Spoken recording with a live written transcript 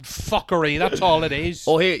fuckery. That's all it is.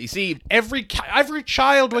 Oh, here, you see... Every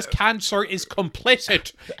child with cancer is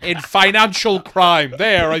complicit in financial crime.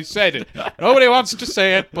 There, I said it. Nobody wants to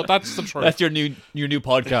say it, but that's the truth. That's your new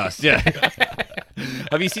podcast, yeah.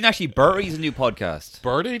 Have you seen, actually, Bertie's new podcast?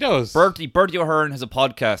 Bertie does. Bertie O'Hearn has a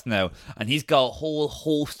podcast now, and he's got a whole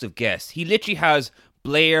host of guests. He literally has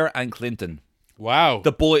Blair and Clinton. Wow.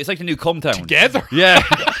 The boy, it's like the new Come Town. Together? Yeah.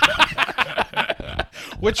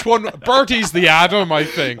 Which one? Bertie's the Adam, I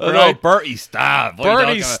think. Oh, right? no, Bertie Stav.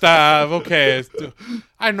 Bertie Stav, okay.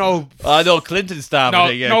 I know. No, Clinton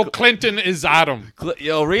Stav. No, Clinton is Adam.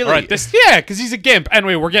 Oh, really? Right, because he's a gimp.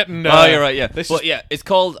 Anyway, we're getting... you're right, yeah. It's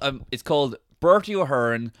called Bertie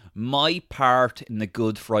O'Hearn, My Part in the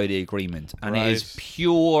Good Friday Agreement. And it is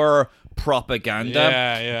pure propaganda.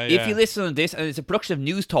 Yeah. If you listen to this, and it's a production of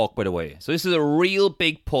News Talk, by the way, so this is a real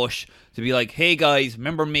big push to be like, hey guys,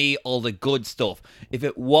 remember me, all the good stuff. If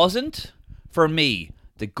it wasn't for me,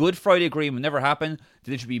 the Good Friday Agreement never happened.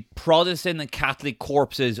 There should be Protestant and Catholic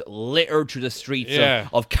corpses littered through the streets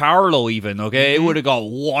of Carlow even, okay? It would have got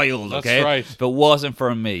wild, okay? That's right. If it wasn't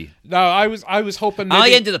for me. No, I was hoping maybe... I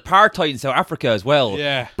ended apartheid in South Africa as well.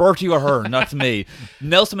 Yeah. Bertie O'Hearn, that's me.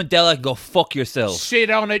 Nelson Mandela can go fuck yourself. Sit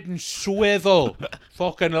on it and swivel.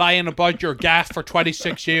 Fucking lying about your gaff for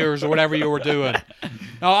 26 years or whatever you were doing.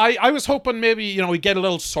 No, I was hoping maybe, we get a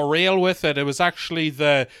little surreal with it. It was actually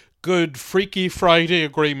the Good Freaky Friday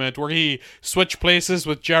Agreement where he switched places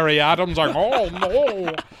with Jerry Adams. Like, oh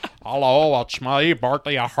no. Hello, it's me,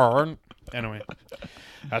 Bertie O'Hearn. Anyway.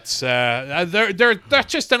 That's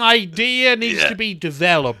that's just an idea needs to be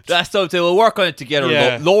developed. That's something. We'll work on it together.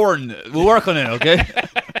 Yeah. Lauren, we'll work on it, okay?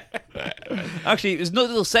 Actually, there's another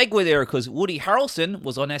little segue there because Woody Harrelson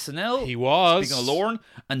was on SNL. He was. Speaking of Lauren.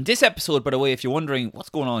 And this episode, by the way, if you're wondering what's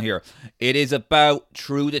going on here, it is about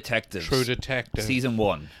True Detectives. True Detective. Season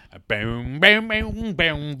 1. Boom, boom, boom,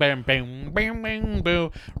 boom, boom, boom, boom, boom,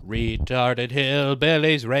 boom. Retarded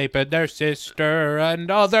hillbillies raping their sister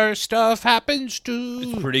and other stuff happens too.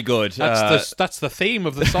 It's pretty good. That's the theme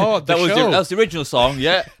of the song. That was the original song,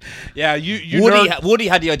 yeah. Yeah, you Woody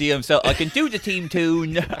had the idea himself. I can do the theme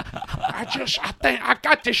tune. I think I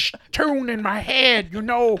got this tune in my head,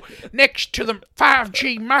 next to the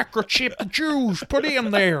 5G microchip the Jews put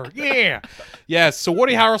in there. Yeah. So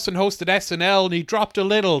Woody Harrelson hosted SNL and he dropped a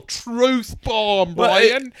little truth bomb,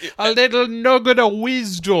 Brian. A little nugget of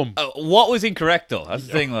wisdom. What was incorrect though? That's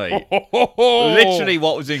the thing, like literally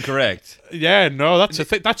what was incorrect. Yeah, no, that's the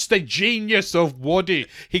thing. That's the genius of Woody.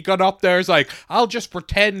 He got up there, is like, I'll just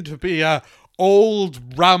pretend to be a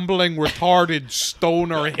old, rambling, retarded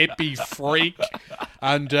stoner hippie freak.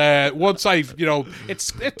 And once I've,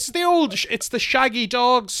 it's the Shaggy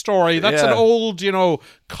Dog story. That's an old,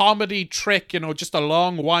 comedy trick, just a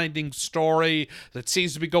long, winding story that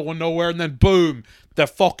seems to be going nowhere. And then boom,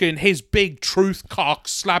 his big truth cock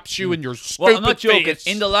slaps you in your stupid Well, I'm not joking. face.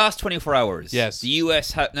 In the last 24 hours, yes, the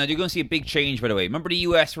US now you're going to see a big change, by the way. Remember the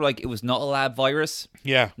US were like, it was not a lab virus?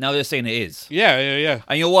 Yeah. Now they're saying it is. Yeah.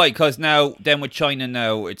 And you know why? Because now, then with China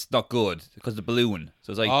now, it's not good because of the balloon.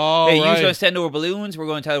 So it's like, hey, you're going to send over balloons, we're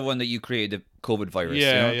going to tell everyone that you created the COVID virus.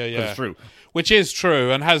 Yeah. Because it's true. Which is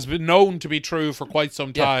true and has been known to be true for quite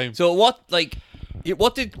some time. So what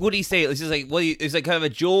did Woody say? It's just like, it's like kind of a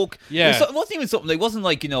joke. Yeah. It wasn't even something like, it wasn't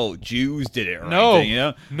like, Jews did it or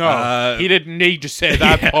anything, No, he didn't need to say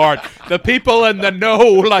that part. The people in the know,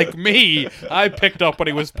 like me, I picked up what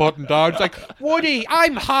he was putting down. It's like, Woody,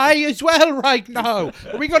 I'm high as well right now.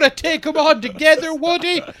 Are we going to take them on together,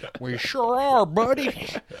 Woody? We sure are, buddy.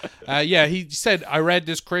 He said, I read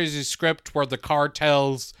this crazy script where the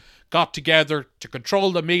cartels got together to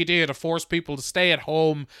control the media to force people to stay at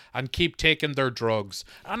home and keep taking their drugs.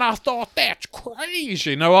 And I thought, that's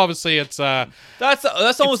crazy. Now, obviously, it's...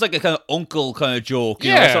 That's almost like a kind of uncle kind of joke.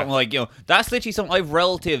 Something like, that's literally something. I have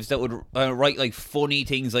relatives that would write like funny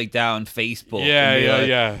things like that on Facebook.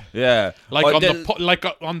 Yeah. Like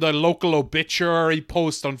on the local obituary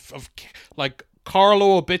post of like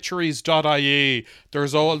carloobituaries.ie,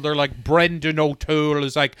 they're like Brendan O'Toole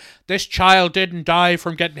is like, this child didn't die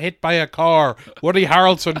from getting hit by a car. Woody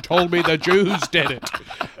Harrelson told me the Jews did it.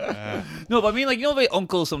 No, but I mean, like, like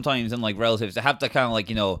uncles sometimes and like relatives, they have that kind of like,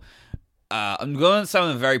 I'm going to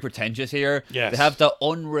sound very pretentious here. Yes. They have the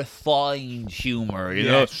unrefined humor,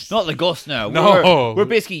 Yes. Not like us now. No. We're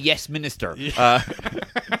basically Yes Minister. Yeah.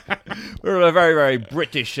 We're a very, very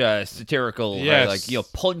British satirical,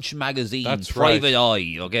 Punch Magazine, That's Private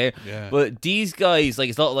Eye, okay? Yeah. But these guys, like,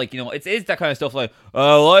 it's not like, it's that kind of stuff like,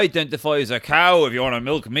 I identify as a cow if you want to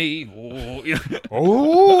milk me.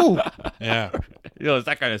 Oh, yeah. it's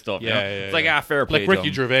that kind of stuff. Yeah, It's like fair play. like Ricky to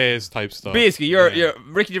him. Gervais type stuff. Basically, you're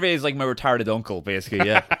Ricky Gervais is like my retarded uncle. Basically,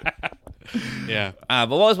 yeah. Yeah. But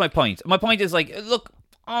what was my point? My point is like, look,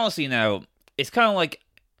 honestly, now it's kind of like,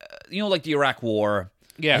 like the Iraq War.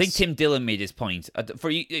 Yes. I think Tim Dillon made this point. For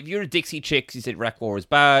you, if you're a Dixie Chicks, he said Iraq War is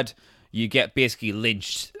bad. You get basically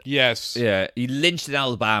lynched. Yes. Yeah, you lynched in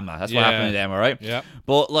Alabama. That's what happened to them, all right? Yeah.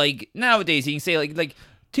 But like nowadays, you can say like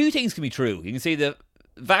two things can be true. You can say the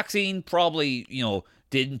vaccine probably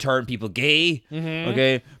didn't turn people gay,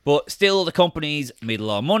 okay, but still the companies made a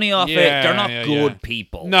lot of money off it. They're not good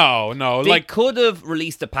people. No, They could have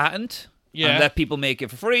released a patent Yeah. and let people make it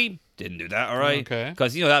for free. Didn't do that, all right? Okay.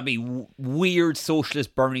 Because, that'd be weird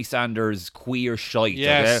socialist Bernie Sanders queer shite.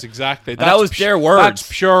 Yes, okay? exactly. And that was their words.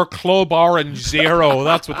 That's pure Club Orange Zero.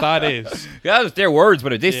 That's what that is. Yeah, that was their words,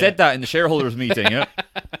 but they said that in the shareholders meeting, yeah.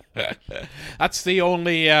 That's the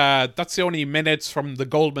only minutes from the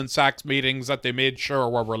Goldman Sachs meetings that they made sure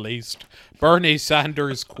were released. Bernie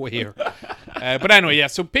Sanders queer. But anyway, yeah,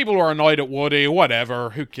 so people were annoyed at Woody, whatever,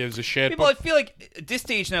 who gives a shit. I feel like at this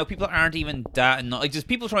stage now, people aren't even that like just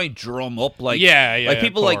people trying to drum up like like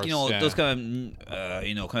people of like course, those kind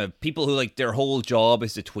of people who like their whole job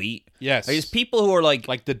is to tweet. Yes. Like, there's people who are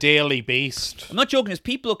like the Daily Beast. I'm not joking. There's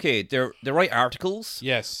people they write articles.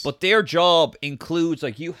 Yes. But their job includes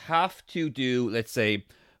like you have to do, let's say,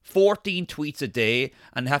 14 tweets a day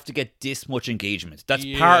and have to get this much engagement. That's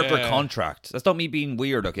part of their contract. That's not me being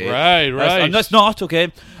weird, okay? Right. And that's not,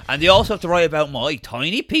 okay? And they also have to write about my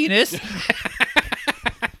tiny penis.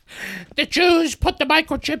 The Jews put the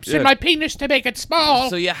microchips in my penis to make it small.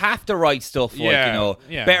 So you have to write stuff like,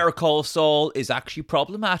 Better Call Saul is actually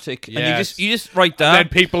problematic. Yes. And you just write that. And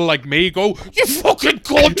then people like me go, you fucking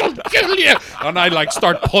cunt, I'll kill you. And I like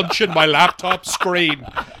start punching my laptop screen.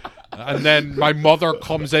 And then my mother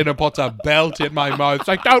comes in and puts a belt in my mouth. It's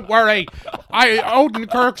like, don't worry.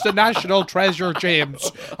 Odenkirk's a national treasure,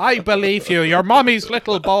 James. I believe you. You're mommy's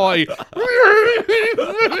little boy.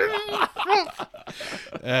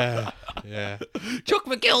 Yeah. Chuck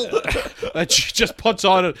McGill. And she just puts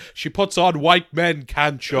on White Men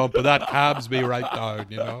Can't Jump, and that calms me right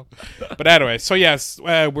down, But anyway, so yes,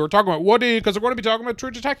 we're talking about Woody because we're going to be talking about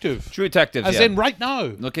True Detective. True Detective, As in right now.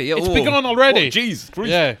 Okay, yeah. It's begun already. Jeez.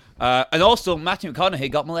 Yeah. And also, Matthew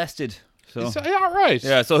McConaughey got molested. So. Yeah, right.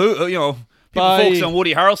 Yeah, so who, people By- focus on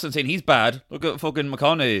Woody Harrelson saying he's bad. Look at fucking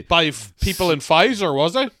McConaughey. By people in Pfizer,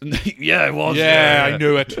 was it? Yeah, it was. Yeah, I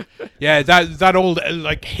knew it. Yeah, that old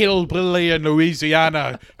like hillbilly in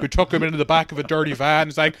Louisiana who took him into the back of a dirty van.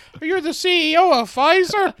 He's like, "You're the CEO of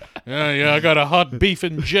Pfizer." Yeah, I got a hot beef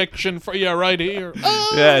injection for you right here.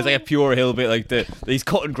 Oh. Yeah, it's like a pure hillbilly. Like he's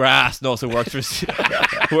cutting grass and also works for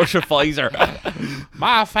works for Pfizer.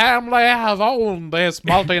 My family have owned this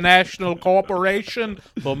multinational corporation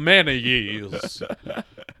for many years.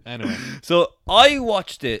 Anyway, so I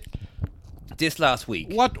watched it this last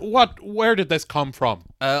week. Where did this come from?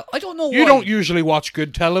 I don't know. You don't usually watch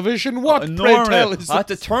good television. What? Pray tell is I had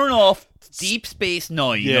to turn off Deep Space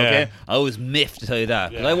Nine. Yeah. Okay, I was miffed to tell you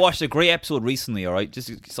that. But I watched a great episode recently. All right,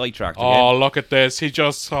 just sidetracked. Okay? Oh, look at this! He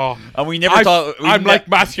just saw. And we never thought. I'm like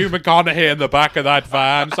Matthew McConaughey in the back of that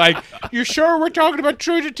van. It's like, you sure we're talking about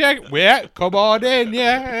True Detective? Yeah, come on in.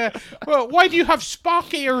 Yeah. Well, why do you have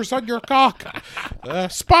Spock ears on your cock?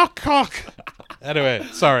 Spock cock. Anyway,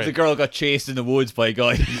 sorry. The girl got chased in the woods by a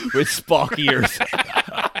guy with Spock ears.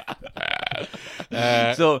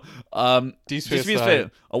 Deep Space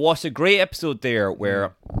Nine. I watched a great episode there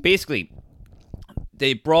where basically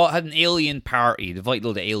they had an alien party, the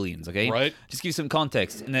Vital the aliens, okay? Right. Just give you some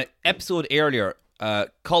context. In the episode earlier,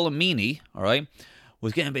 Colin Meaney, all right,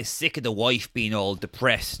 was getting a bit sick of the wife being all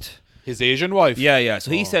depressed. His Asian wife. Yeah. So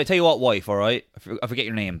he said, "Tell you what, wife, all right? I forget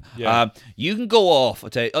your name. Yeah. You can go off. I'll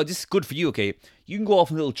tell you, this is good for you, okay? You can go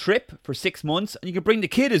off on a little trip for 6 months, and you can bring the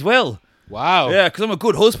kid as well. Wow. Yeah, because I'm a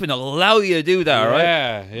good husband. I'll allow you to do that, all right?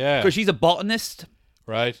 Yeah. Because she's a botanist.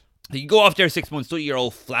 Right. You can go off there 6 months, study your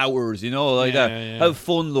old flowers, like that. Yeah. Have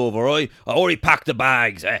fun, love, all right? I already packed the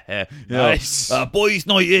bags. Nice. Boys'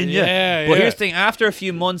 night in, Yeah. But here's the thing. After a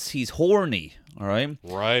few months, he's horny, all right?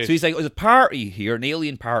 Right. So he's like, there's a party here, an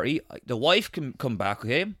alien party. The wife can come back,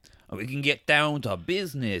 okay? And we can get down to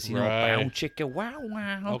business, Right. Bow chicka,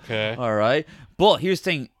 wow. Okay. All right? But here's the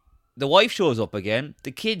thing. The wife shows up again.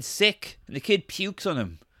 The kid's sick, and the kid pukes on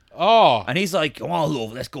him. Oh. And he's like, "Oh,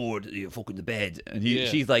 love, let's go fucking to bed." And Yeah.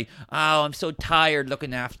 she's like, "Oh, I'm so tired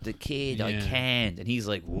looking after the kid. I Yeah. can't." And he's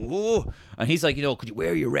like, "Whoa." And he's like, "Could you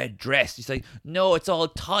wear your red dress?" He's like, "No, it's all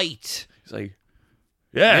tight." He's like,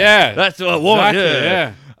 "Yeah, that's what I want." Exactly,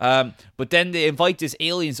 yeah. But then they invite this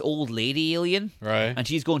old lady alien, Right. and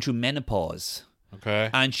she's going through menopause. Okay.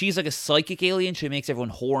 And she's like a psychic alien. She makes everyone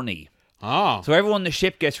horny. Oh. So everyone on the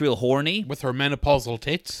ship gets real horny. With her menopausal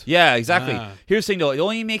tits. Yeah, exactly. Ah. Here's the thing, though. It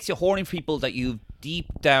only makes you horny for people that you've deep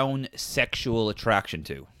down sexual attraction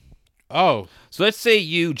to. Oh. So let's say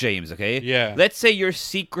you, James, okay? Yeah. Let's say you're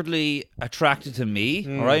secretly attracted to me,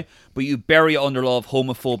 all right? But you bury it under a lot of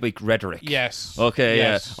homophobic rhetoric. Yes. Okay,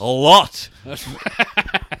 Yes. yeah. A lot.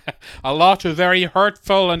 A lot of very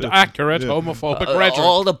hurtful and accurate homophobic rhetoric.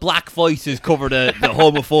 All the black voices cover the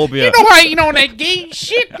homophobia. You know why you know that gay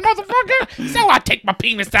shit, motherfucker? So I take my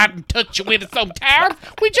penis out and touch you with it sometimes.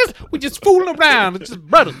 We just fooling around. It's just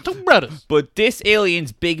brothers, two brothers. But this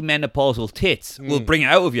alien's big menopausal tits will bring it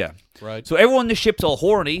out of you. Right. So everyone on the ship's all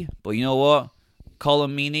horny, but you know what?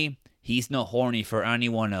 Colin Meaney, he's not horny for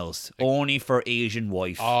anyone else. Only for Asian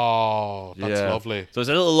wife. Oh, that's Yeah. lovely. So it's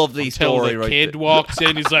a little lovely Until story, the right? kid walks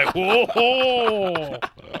in, he's like, whoa, whoa.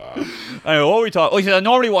 Anyway, what were we talking? Oh, he said, I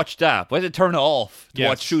normally watch that, but I had to turn it off to Yes.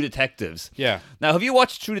 watch True Detectives. Yeah. Now, have you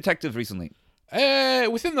watched True Detectives recently?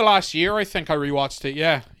 Within the last year, I think I rewatched it.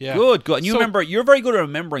 Yeah, yeah. Good, good. And you So- remember, you're very good at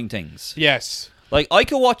remembering things. Yes. Like, I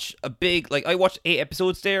could watch I watched 8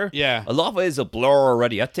 episodes there. Yeah. A lot of it is a blur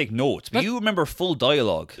already. I take notes. But you remember full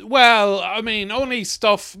dialogue. Well, I mean, only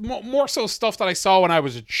stuff, more so stuff that I saw when I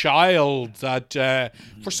was a child that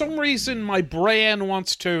for some reason my brain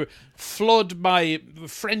wants to flood my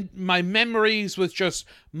memories with just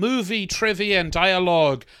movie trivia and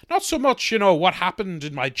dialogue. Not so much, what happened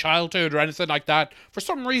in my childhood or anything like that. For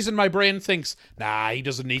some reason my brain thinks, nah, he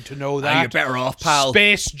doesn't need to know that. You're better off, pal.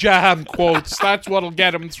 Space Jam quotes, that's what'll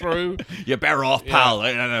get him through. You're better off, pal.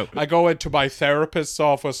 I don't know. I go into my therapist's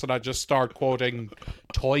office and I just start quoting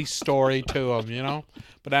Toy Story to him,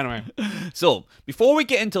 But anyway, So, before we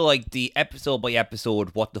get into, the episode by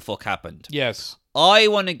episode, what the fuck happened, yes. I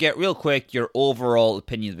want to get real quick your overall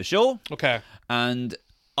opinion of the show. Okay. And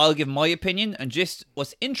I'll give my opinion. And just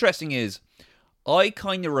what's interesting is I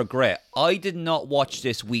kind of regret I did not watch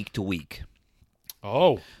this week to week.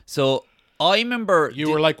 Oh. So I remember You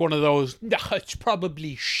were like one of those, "Nah, it's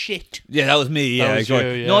probably shit." Yeah, that was me. Yeah, That was you,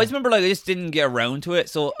 exactly. yeah. No, I just remember I just didn't get around to it.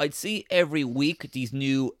 So I'd see every week these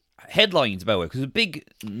new headlines about it because it was a big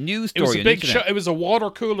news story. It was a on big the show. internet. It was a water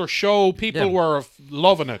cooler show. People Yeah. were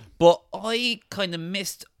loving it. But I kind of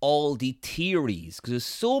missed all the theories because there's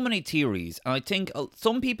so many theories, and I think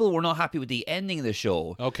some people were not happy with the ending of the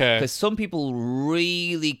show. Okay. Because some people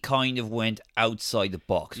really kind of went outside the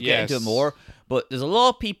box. We'll get into Yes. it more, but there's a lot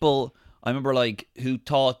of people I remember who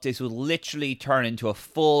thought this would literally turn into a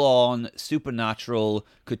full-on supernatural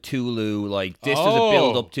Cthulhu. This was a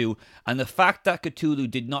build up to, and the fact that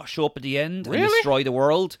Cthulhu did not show up at the end and Really? destroy the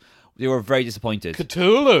world, they were very disappointed.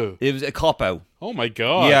 Cthulhu. It was a cop out. Oh my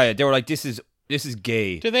god. Yeah, they were like, "This is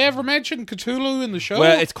gay." Did they ever mention Cthulhu in the show?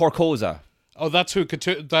 Well, it's Corcosa. Oh, that's who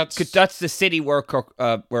Cthulhu. That's the city where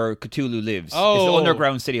Cthulhu lives. It's the Oh.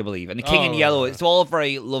 underground city, I believe. And the King in Oh. Yellow. It's all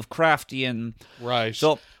very Lovecraftian. right.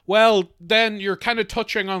 So Well, then you're kind of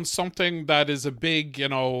touching on something that is a big,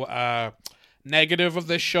 negative of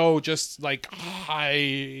this show. Just how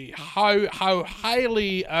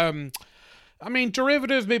highly,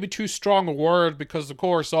 derivative, maybe too strong a word, because of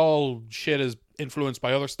course all shit is influenced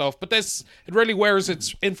by other stuff. But it really wears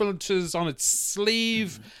its influences on its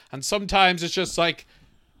sleeve, and sometimes it's just like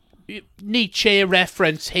Nietzsche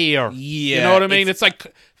reference here. Yeah, you know what I mean? It's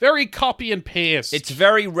like very copy and paste. it's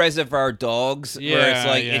very Reservoir Dogs, where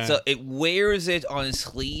Yeah, it wears it on its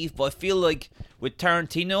sleeve. But I feel like with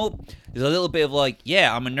Tarantino, there's a little bit of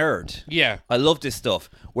I'm a nerd. yeah. I love this stuff.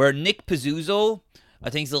 Where Nick Pizzuto, I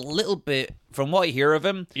think, is a little bit, from what I hear of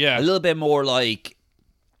him, Yeah. a little bit more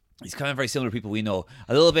he's kind of very similar to people we know.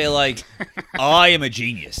 A little bit I am a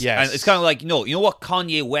genius. Yes. And it's kind of you know what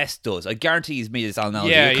Kanye West does? I guarantee he's made this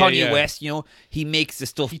analogy. Yeah, Kanye yeah. West, he makes the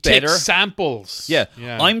stuff He better. takes samples. Yeah.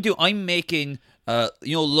 yeah. I'm making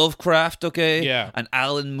Lovecraft, okay? Yeah. And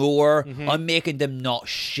Alan Moore. I'm making them not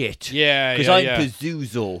shit. Yeah, Because yeah, I'm yeah.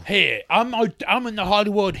 Pizzuto. Hey, I'm in the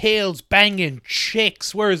Hollywood Hills banging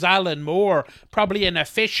chicks. Where's Alan Moore? Probably in a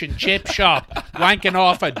fish and chip shop, wanking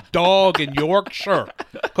off a dog in Yorkshire,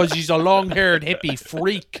 because he's a long-haired hippie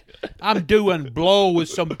freak. I'm doing blow with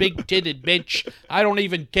some big-titted bitch. I don't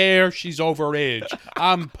even care if she's overage.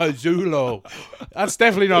 I'm Pizzuto. That's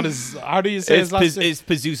definitely not his... How do you say his last name? It's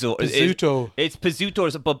Pizzuto. Pizzuto. It's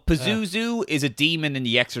Pizzuto, but Pazuzu is a demon in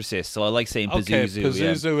The Exorcist, so I like saying Okay, Pazuzu.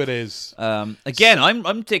 Pazuzu it is. Again,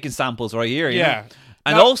 I'm taking samples right here. you Yeah. know?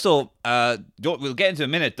 And Now- also, we'll get into a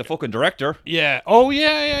minute. The fucking director, Yeah. Oh,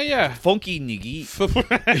 yeah. Funky Niggy.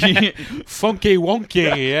 Funky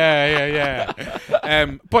wonky, yeah.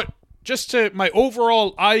 But just to my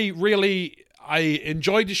overall, I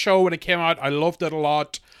enjoyed the show when it came out. I loved it a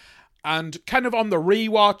lot. And kind of on the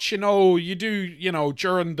rewatch, you do,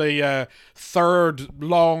 during the third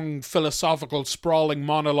long philosophical sprawling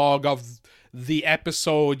monologue of the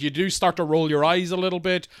episode, you do start to roll your eyes a little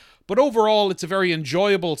bit. But overall, it's a very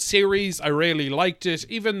enjoyable series. I really liked it.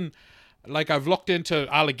 Even, like, I've looked into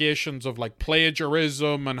allegations of, like,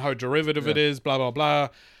 plagiarism and how derivative it is, blah, blah, blah.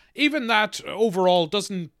 Even that overall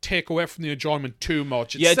doesn't take away from the enjoyment too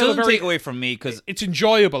much. It's it still doesn't take away from me because it's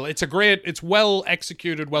enjoyable. It's well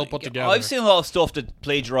executed, well put together. I've seen a lot of stuff that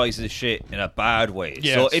plagiarizes shit in a bad way.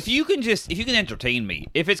 Yes. So if you can entertain me,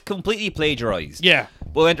 if it's completely plagiarized, Yeah.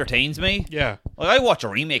 well, entertains me. Yeah. Like, I watch a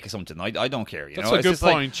remake of something, I don't care. That's know? a It's good just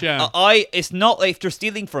like, point, yeah. It's not like if they're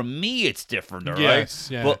stealing from me, it's different, all right? Yes,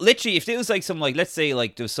 yeah. But literally, if there was like some, like, let's say,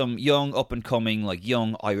 like, there's some young up and coming, like,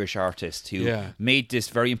 young Irish artist who made this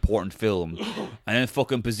very important film, and then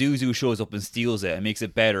fucking Pazuzu shows up and steals it and makes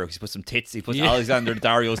it better because he puts Alexander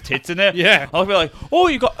Dario's tits in it. Yeah. I'll be like, oh,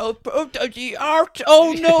 you got the art?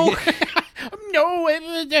 Oh no. No,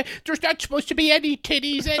 there's not supposed to be any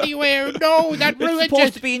titties anywhere. No, that ruins It's supposed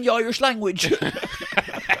it. to be in the Irish language.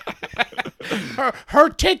 Her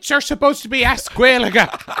tits are supposed to be Asquelaga.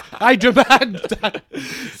 I demand that.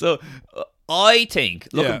 So, I think,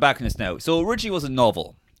 looking Yeah. back on this now, so originally was a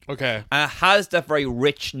novel. Okay. And it has that very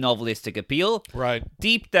rich novelistic appeal. Right.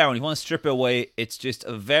 Deep down, if you want to strip it away, it's just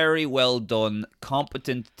a very well done,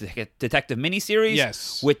 competent detective miniseries.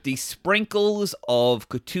 Yes. With the sprinkles of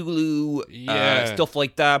Cthulhu, stuff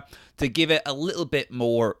like that, to give it a little bit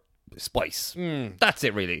more spice. That's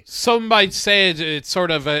it, really. Some might say it's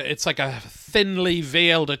sort of it's like a thinly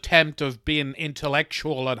veiled attempt of being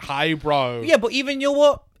intellectual and highbrow. Yeah, but even, you know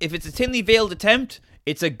what? If it's a thinly veiled attempt,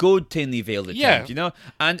 it's a good thinly veiled attempt,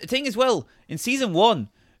 And the thing as well, in season 1,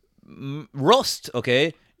 Rust,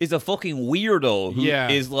 is a fucking weirdo who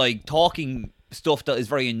is like talking stuff that is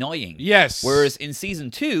very annoying. Yes. Whereas in season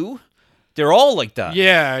 2, they're all like that.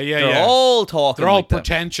 They're all talking. They're all like that.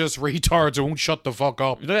 pretentious retards who won't shut the fuck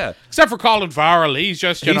up. Yeah. Except for Colin Farrell, he's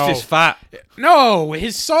just He's just fat. No,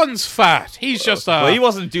 his son's fat. He's just Well, he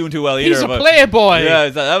wasn't doing too well either. He's a but playboy. Yeah,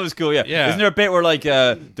 that was cool. Yeah. Yeah. Isn't there a bit where like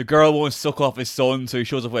the girl won't suck off his son, so he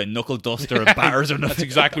shows up with a knuckle duster and batters her? That's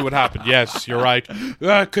exactly what happened. Yes, you're right.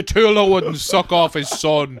 Cthulhu wouldn't suck off his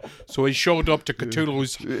son, so he showed up to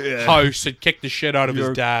Cthulhu's house and kicked the shit out of his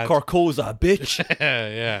dad. Carcosa, bitch.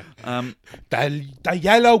 Yeah. Um, The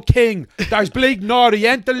Yellow King. There's bleeding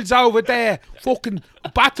Orientals over there. Fucking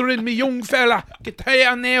battering me young fella. Get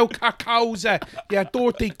here now, Carcosa. You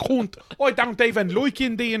dirty cunt. I don't even like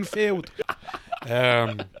Indian food.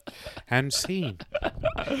 And scene.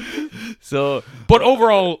 So, but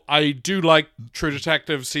overall, I do like True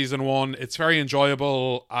Detective season 1. It's very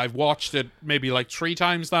enjoyable. I've watched it maybe like 3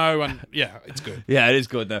 times now, and yeah, it's good. yeah, it is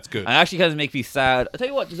good. That's good. And actually kind of make me sad. I'll tell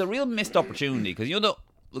you what, there's a real missed opportunity because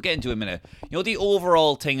we'll get into it in a minute. The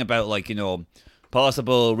overall thing about like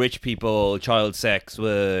possible rich people child sex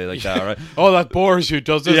like that, right? Oh, that bores you,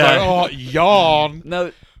 does it? Yeah. Like, oh, yawn.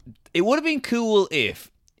 Now, it would have been cool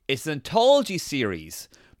if it's an anthology series,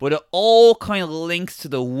 but it all kind of links to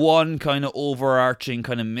the one kind of overarching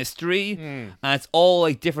kind of mystery, and it's all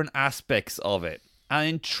like different aspects of it. And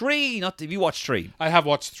in 3, have you watched 3? I have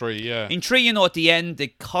watched 3, yeah. In 3, at the end, they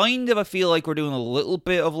kind of, I feel like we're doing a little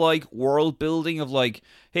bit of like world building of like,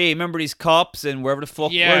 hey, remember these cops and wherever the fuck,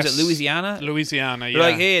 where is it, Louisiana? Louisiana, yeah. They're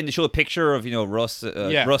like, hey, and they show a picture of, Rust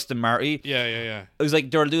and Marty. Yeah. It was like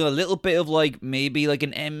they're doing a little bit of like maybe like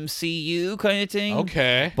an MCU kind of thing.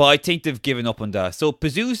 Okay. But I think they've given up on that. So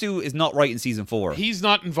Pazuzu is not right in season 4. He's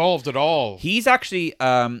not involved at all. He's actually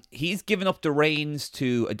he's given up the reins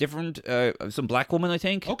to a different some black woman, I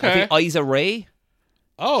think. Okay. I think Issa Rae.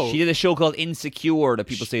 Oh. She did a show called Insecure that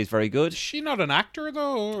people say is very good. Is she not an actor,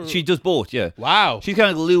 though? Or? She does both, yeah. Wow. She's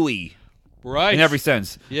kind of Louis. Right. In every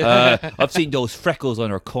sense. Yeah. I've seen those freckles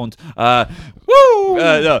on her cunt. Woo!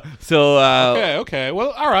 No. So, Okay.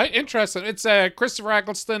 Well, all right. Interesting. It's Christopher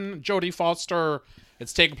Eccleston, Jodie Foster.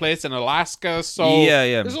 It's taking place in Alaska, so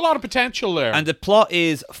yeah. there's a lot of potential there. And the plot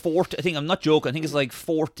is 40, I think, I'm not joking, I think it's like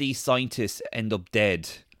 40 scientists end up dead.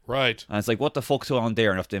 Right. And it's like, what the fuck's going on there?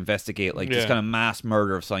 And have to investigate, like, this kind of mass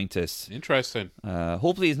murder of scientists. Interesting.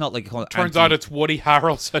 Hopefully it's not like... Turns out it's Woody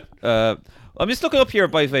Harrelson. I'm just looking up here,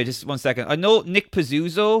 by the way, just 1 second. I know Nick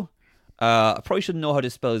Pazuzu. I probably shouldn't know how to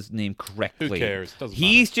spell his name correctly. Who cares? Doesn't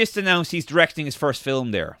He's matter. just announced he's directing his first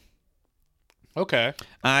film there. Okay.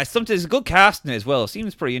 There's a good cast in it as well.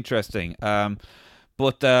 Seems pretty interesting.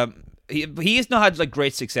 But he has not had like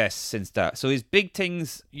great success since that. So his big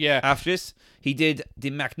things after this, he did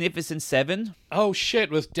The Magnificent Seven. Oh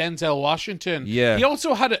shit, with Denzel Washington. Yeah. He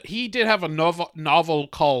also did have a novel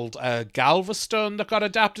called Galveston that got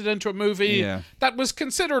adapted into a movie. Yeah. That was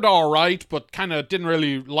considered all right, but kind of didn't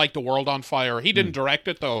really light the world on fire. He didn't direct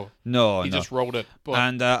it though. No, He just wrote it. But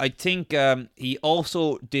And I think he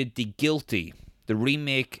also did The Guilty, the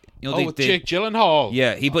remake. You know, with Jake Gyllenhaal.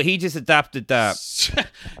 Yeah, he just adapted that.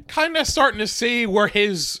 Kind of starting to see where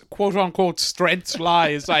his quote-unquote strengths lie.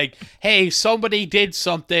 It's like, hey, somebody did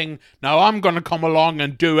something, now I'm gonna come along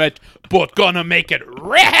and do it, but gonna make it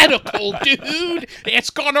radical, dude.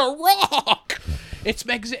 It's gonna rock. It's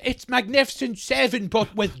Magnificent Seven,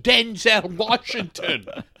 but with Denzel Washington.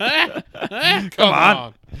 Huh? Come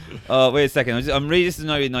on. Wait a second. I'm reading this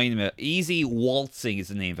now. Easy Waltzing is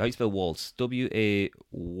the name. How do you spell waltz? W-A...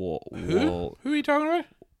 Who are you talking about?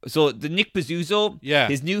 So the Nick Pizzuto, Yeah.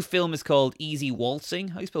 his new film is called Easy Waltzing.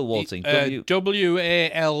 How do you spell waltzing? Waltzing.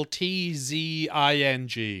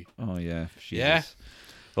 Oh yeah. Jesus. Yeah.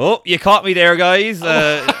 Oh, you caught me there, guys.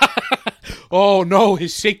 Oh no,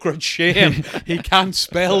 his secret shame. He can't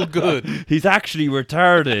spell good. He's actually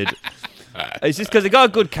retarded. It's just because they got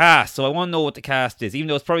a good cast, so I want to know what the cast is, even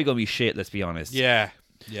though it's probably going to be shit, let's be honest. Yeah.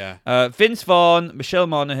 Vince Vaughn, Michelle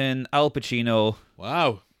Monaghan, Al Pacino.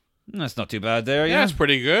 Wow. That's not too bad there, Yeah, it's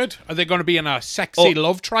pretty good. Are they going to be in a sexy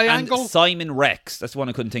love triangle? And Simon Rex. That's the one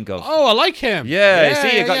I couldn't think of. Oh, I like him. Yeah,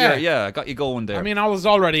 see, I got you going there. I mean, I was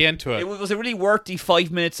already into it. It was a really worthy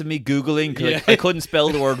 5 minutes of me Googling because I couldn't spell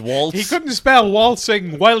the word waltz. He couldn't spell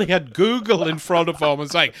waltzing while he had Google in front of him.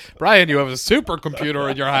 It's like, Brian, you have a supercomputer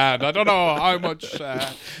in your hand. I don't know how much.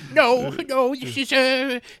 No, this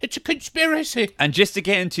is it's a conspiracy. And just to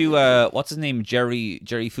get into what's his name, Jerry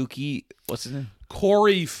Fuki. What's his name?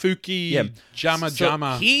 Corey Fuki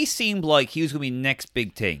Jama. He seemed like he was going to be next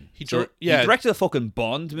big thing. He directed a fucking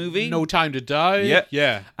Bond movie. No Time to Die.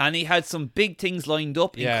 Yeah. And he had some big things lined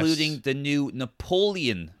up, including the new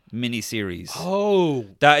Napoleon miniseries. Oh.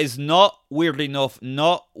 That is not, weirdly enough,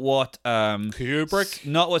 not what Kubrick?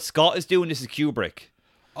 Not what Scott is doing. This is Kubrick.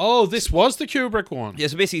 Oh, this was the Kubrick one. Yeah,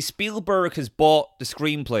 so basically Spielberg has bought the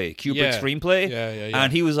screenplay, Kubrick's screenplay. Yeah.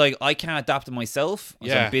 And he was like, I can't adapt it myself.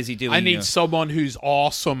 I'm busy doing I need someone who's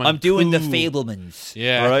awesome and I'm doing cool. the Fablemans.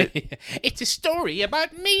 Yeah. Right? It's a story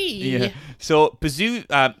about me. Yeah. So Nick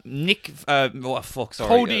Cody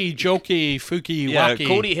Jokey Fuki Wacky.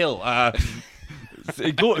 Cody Hill.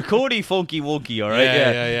 Cody Funky Wonky, all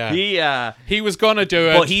right? Yeah. He was gonna do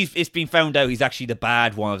it, but it's been found out he's actually the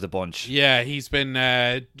bad one of the bunch. Yeah, he's been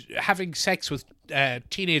having sex with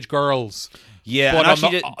teenage girls. Yeah, but and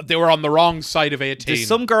actually they were on the wrong side of 18. There's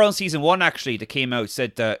some girl in season 1 actually that came out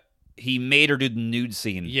said that he made her do the nude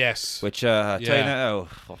scene. Yes, which tell you now,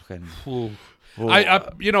 fucking. I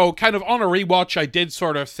kind of on a rewatch, I did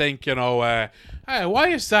sort of think, hey, why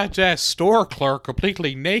is that store clerk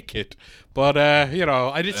completely naked? But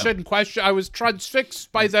I just didn't question. I was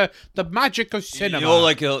transfixed by the magic of cinema.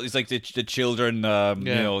 It's like the children.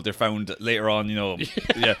 They're found later on.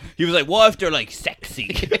 Yeah. He was like, "What if they're like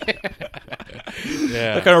sexy?"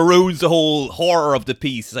 Yeah, that kind of ruins the whole horror of the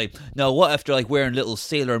piece. It's like, no, what if they're like wearing little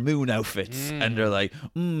Sailor Moon outfits and they're like,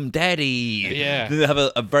 daddy. Yeah. Then they have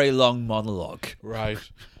a very long monologue. Right.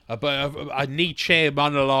 About a Nietzsche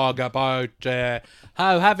monologue about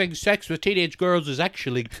how having sex with teenage girls is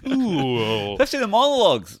actually cool. Let's say the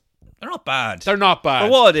monologues. They're not bad. They're not bad.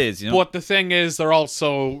 For what it is, But the thing is, they're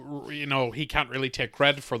also, he can't really take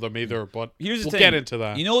credit for them either. But we'll get into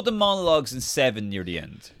that. You know the monologues in 7 near the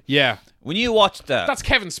end? Yeah. When you watch that... That's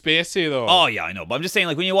Kevin Spacey, though. Oh, yeah, I know. But I'm just saying,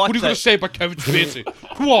 like, when you watch What are you going to say about Kevin Spacey?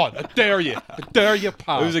 Come on, I dare you. I dare you,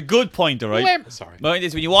 pal. It was a good point, all right? Sorry. But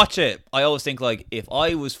when you watch it, I always think, like, if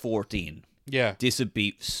I was 14... Yeah. This would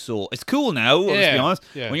be so... It's cool now, let's be honest.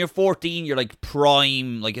 Yeah. When you're 14, you're like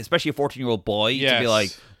prime, like especially a 14-year-old boy, to be like,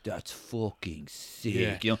 that's fucking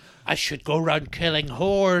sick, I should go around killing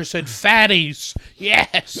whores and fatties.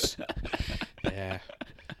 Yes. Yeah.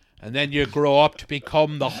 And then you grow up to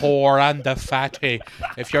become the whore and the fatty.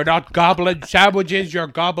 If you're not gobbling sandwiches, you're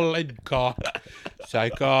gobbling cock. It's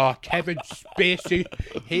like, Kevin Spacey,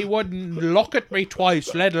 he wouldn't look at me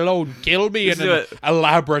twice, let alone kill me in an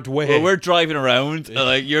elaborate way. Well, we're driving around, and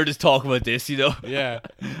like you're just talking about this, Yeah.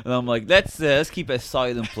 And I'm like, let's keep a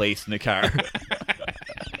silent place in the car.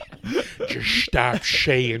 Just stop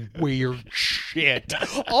saying weird shit.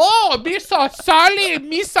 Oh, Mr. Sally,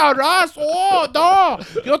 Mr. Ross. Oh, no.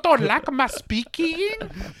 You don't like my speaking?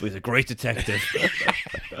 But he's a great detective.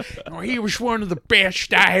 He was one of the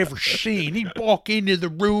best I ever seen. He'd walk into the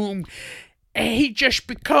room he just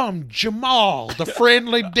become Jamal, the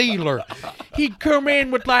friendly dealer. He'd come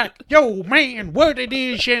in with like, yo, man, what it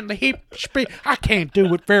is and the hip speed. I can't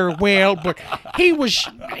do it very well, but he was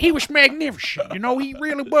magnificent. You know, he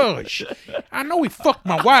really was. I know he fucked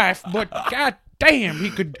my wife, but god damn, he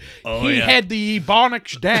had the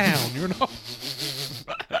ebonics down, you know.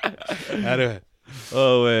 Anyway.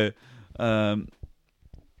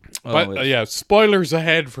 Yeah, spoilers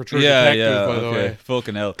ahead for True Detective, by the way.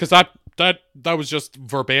 Fucking hell. Because that was just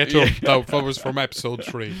verbatim. That was from episode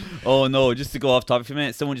 3. Oh no, just to go off topic for a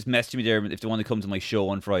minute, someone just messaged me there if they want to come to my show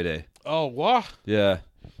on Friday. Oh, what? Yeah.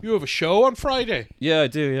 You have a show on Friday? Yeah, I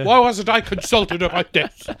do, yeah. Why wasn't I consulted about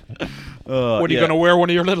this? When are you going to wear one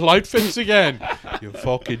of your little outfits again? You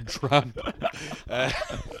fucking tramp.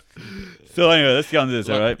 So anyway, let's get on to this,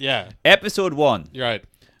 alright? Yeah. Episode 1. You're right.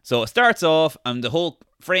 So it starts off, and the whole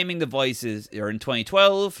framing devices are in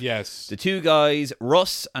 2012. Yes. The two guys,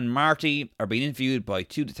 Russ and Marty, are being interviewed by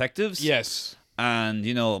two detectives. Yes. And,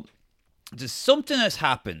 you know, there's something that's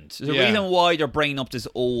happened. There's a reason why they're bringing up this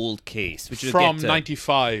old case. Which we'll from get to.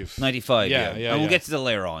 95. 95, yeah. And we'll get to that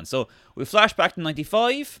later on. So we flash back to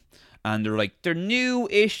 95. And they're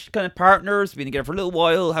new-ish kind of partners, been together for a little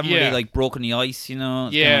while, haven't really like broken the ice, you know.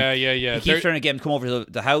 It's Yeah. He keeps trying to get him to come over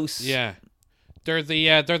to the house. Yeah. They're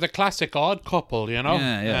the classic odd couple, you know.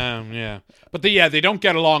 Yeah. But they don't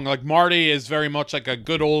get along. Like Marty is very much like a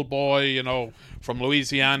good old boy, you know, from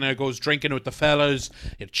Louisiana, goes drinking with the fellas,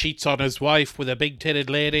 cheats on his wife with a big-titted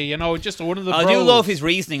lady, you know, just one of the. I do love his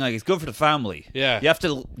reasoning. Like, it's good for the family. Yeah, you have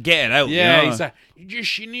to get it out. Yeah, you know? he's like,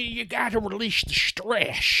 you got to release the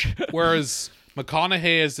stress. Whereas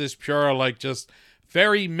McConaughey is this pure, like, just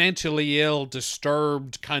very mentally ill,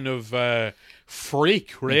 disturbed kind of.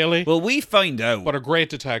 Freak, really. Well, we find out. But a great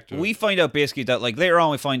detective. We find out basically that, like, later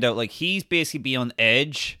on we find out, like, he's basically been on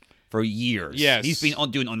edge for years. Yes. He's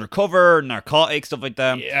been doing undercover, narcotics, stuff like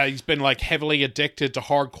that. Yeah, he's been, like, heavily addicted to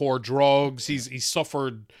hardcore drugs. He's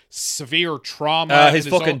suffered severe trauma. His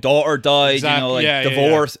fucking daughter died, Exactly. you know, like,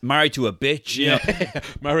 divorced, married to a bitch, you know.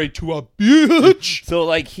 Married to a bitch. So,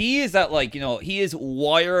 like, he is at, like, you know, he is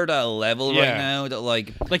wired at a level right now that,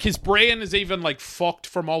 like... Like, his brain is even, like, fucked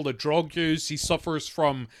from all the drug use. He suffers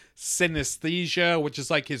from synesthesia, which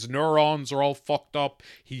is, like, his neurons are all fucked up.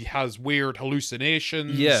 He has weird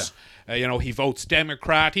hallucinations. Yeah. You know, he votes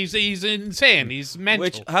Democrat. He's insane. He's mental.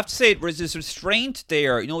 Which, I have to say, there's this restraint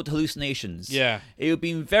there, you know, with hallucinations. Yeah. It would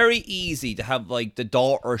be very easy to have, like, the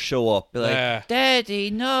daughter show up. Be like, Daddy,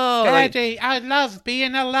 no. Daddy, I love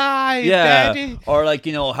being alive, yeah. Daddy. Or, like,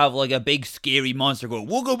 you know, have, like, a big scary monster go,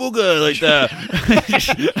 wooga wooga, like that.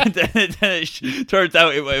 And then it turns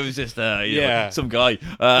out it was just, you know, some guy.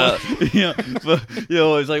 You know, but, you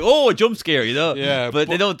know, it's like, oh, a jump scare, you know? Yeah. But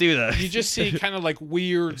they don't do that. You just see kind of, like,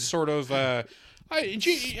 weird sort of...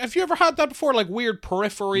 have you ever had that before? Like weird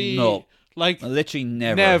periphery? No. Like literally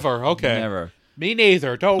never. Never. Okay. Never. Me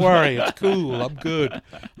neither. Don't worry. It's cool. I'm good.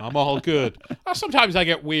 I'm all good. Sometimes I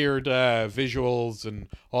get weird visuals and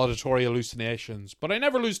auditory hallucinations, but I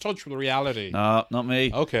never lose touch with reality. No, not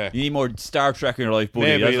me. Okay. You need more Star Trek in your life,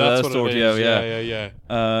 buddy. Maybe that's what it is.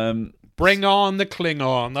 Yeah. Bring on the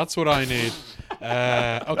Klingon. That's what I need.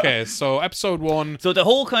 Okay, so episode 1. So the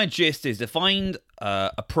whole kind of gist is they find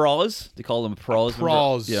a pros. They call them a pros.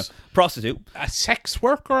 Pros. Yeah. Prostitute. A sex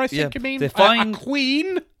worker, I think you mean. They find a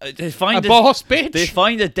queen. They find a boss bitch. They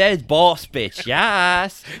find a dead boss bitch.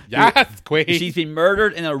 Yes. Yes, queen. She's been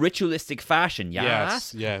murdered in a ritualistic fashion.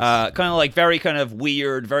 Yes. Yes. Kind of like very kind of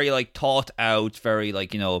weird, very like thought out, very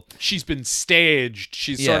like, you know. She's been staged.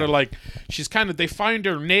 She's sort of like, they find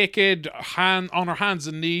her naked, on her hands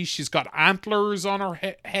and knees. She's got antlers on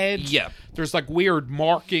her head. Yeah. There's like weird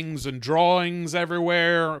markings and drawings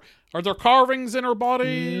everywhere. Are there carvings in her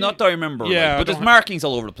body? Not that I remember. Yeah, but there's markings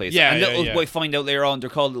all over the place. Yeah, and we find out later on they're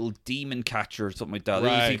called little demon catcher or something like that. Right.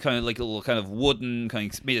 They're usually kind of like little kind of wooden,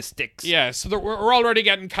 kind of made of sticks. Yeah, so we're already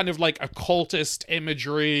getting kind of like occultist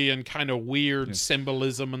imagery and kind of weird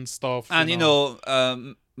symbolism and stuff.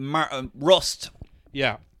 And Rust.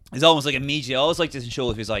 Yeah. It's almost like immediately. I always like this in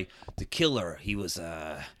shows. He's like the killer. He was.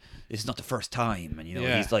 This is not the first time, and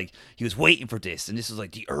he's like he was waiting for this, and this was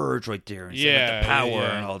like the urge right there, and like the power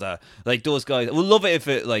and all that. Like those guys, I would love it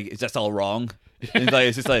if that's all wrong.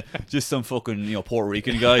 It's just like some fucking Puerto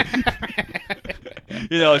Rican guy.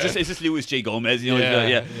 You know, it's just Louis J. Gomez. You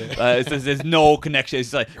know, there's no connection.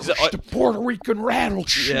 It's like the Puerto Rican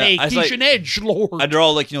rattlesnake. Yeah, He's like, an edgelord. and they're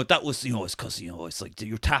all like, that was, it's because it's like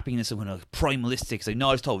you're tapping into someone like primalistic. It's like, no,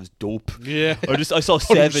 I just thought it was dope. Yeah. I saw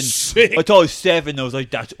Seven. sick. I thought it was Seven. I was like,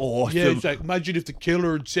 that's awesome. Yeah, it's like, imagine if the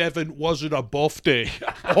killer in Seven wasn't a buff day.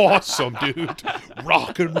 Awesome, dude.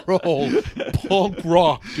 Rock and roll. Punk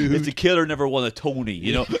rock, dude. If the killer never won a Tony,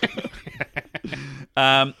 you know.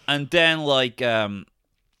 And then we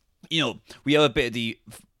have a bit of the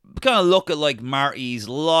kind of look at like Marty's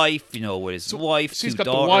life, with his wife. So he's two got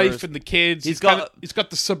daughters. the wife and the kids. He's got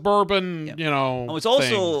the suburban, And it's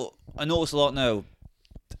also, I notice a lot now.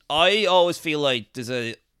 I always feel like there's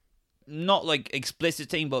a not like explicit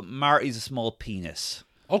thing, but Marty's a small penis.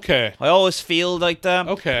 Okay. I always feel like that.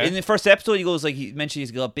 Okay. In the first episode, he mentioned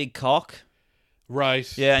he's got a big cock. Right.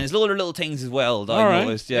 Yeah, and there's other little things as well that All I right.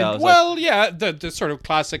 noticed. Yeah. The sort of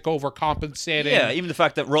classic overcompensating. Yeah, even the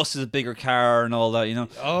fact that Russ is a bigger car and all that,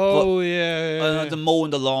 Oh, But, yeah. the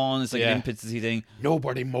mowing the lawn is like Yeah. an impetus thing.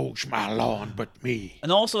 Nobody mows my lawn but me.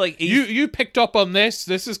 And also, like, You picked up on this.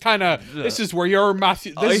 This is kind of this is where your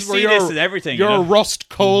Matthew. This I is where see your this in everything, Your Rust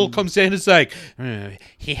Cole comes in. It's like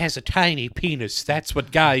he has a tiny penis. That's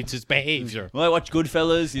what guides his behavior. Well, I watch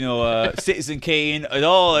Goodfellas, Citizen Kane, and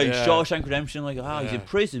all like Yeah. Shawshank Redemption. Like, he's in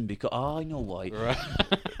prison because I know why. Right.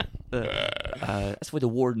 That's why the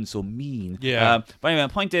warden's so mean. Yeah. But anyway, my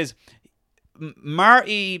point is,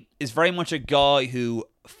 Marty is very much a guy who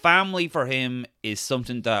family for him is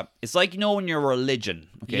something that it's like when you're a religion,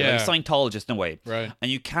 okay, Yeah. like a Scientologist in a way, Right.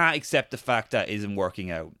 and you can't accept the fact that it isn't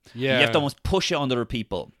working out. Yeah. You have to almost push it on other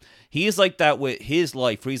people. He is like that with his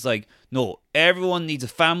life, where he's like, no, everyone needs a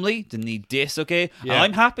family. They need this, okay? Yeah. And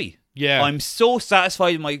I'm happy. Yeah. I'm so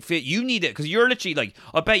satisfied with my fit. You need it because you're literally like,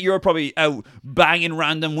 I bet you're probably out banging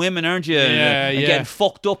random women, aren't you? And Yeah. getting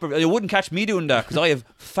fucked up. You wouldn't catch me doing that because I have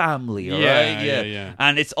family, all right? Yeah.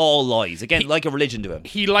 And it's all lies. Again, like a religion to him.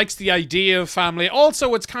 He likes the idea of family.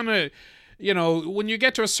 Also, it's kind of, when you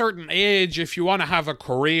get to a certain age, if you want to have a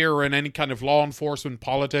career in any kind of law enforcement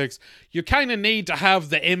politics, you kind of need to have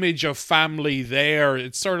the image of family there.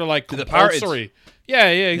 It's sort of like compulsory. Yeah,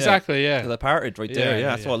 exactly, yeah. The parted right there.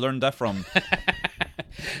 Yeah, that's yeah. what I learned that from.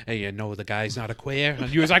 Hey, the guy's not a queer. And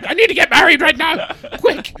he was like, I need to get married right now.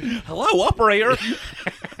 Quick. Hello, operator.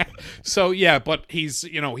 So, yeah, but he's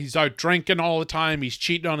out drinking all the time. He's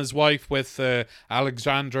cheating on his wife with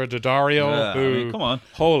Alexandra Daddario. Yeah, who, come on.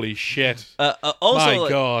 Holy shit. Also, My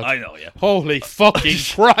God. I know, yeah. Holy fucking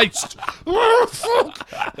Christ. Oh, fuck.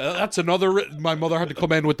 That's another. My mother had to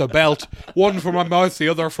come in with the belt. One for my mouth, the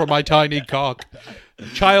other for my tiny cock.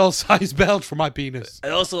 Child-sized belt for my penis.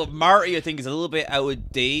 And also, Marty, I think, is a little bit out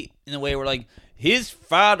of date in a way where, like, his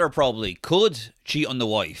father probably could cheat on the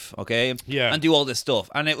wife, okay? Yeah. And do all this stuff.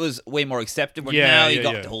 And it was way more accepted. But Yeah, now you yeah,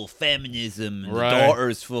 got yeah. the whole feminism and Right. the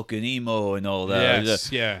daughter's fucking emo and all that.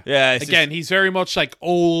 Yes, yeah. Yeah, it's Again, he's very much like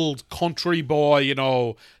old country boy,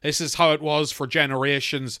 This is how it was for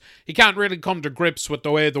generations. He can't really come to grips with the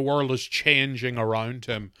way the world is changing around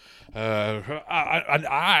him.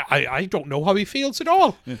 I don't know how he feels at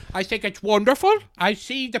all. Yeah. I think it's wonderful. I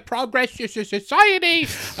see the progress of society,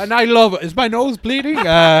 and I love it. Is my nose bleeding?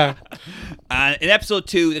 And in episode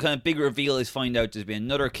 2, the kind of big reveal is find out there's been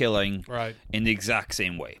another killing right. in the exact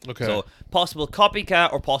same way. Okay. So possible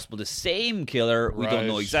copycat or possible the same killer. We don't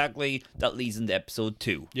know Right. exactly. That leads into episode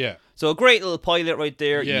 2. Yeah. So a great little pilot right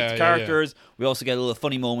there. You Yeah, meet the yeah, characters. We also get a little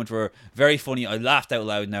funny moment where, very funny, I laughed out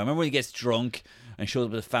loud now. Remember when he gets drunk and shows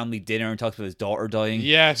up at a family dinner and talks about his daughter dying?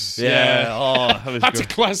 Yes. Yeah. Yeah. Oh, that was That's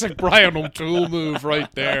good. a classic Brian O'Toole move right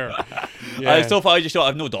there. Yeah. So far, I just thought I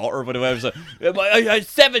have no daughter, by the way. I was like, I had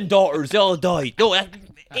 7 daughters, they all died. No,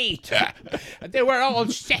 8. They were all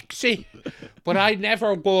sexy, but I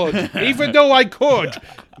never would. Even though I could,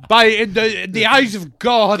 in the eyes of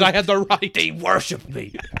God, I had the right. They worship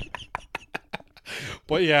me.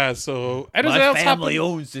 But yeah, so anything My else family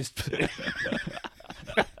happened? owns this place.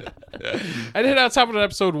 Anything else happened in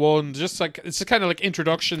episode 1? Just like it's kind of like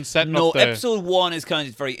introduction, setting No, up the. episode 1 is kind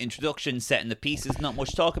of very introduction, setting the pieces, not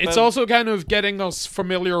much talk about. It's also kind of getting us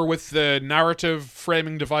familiar with the narrative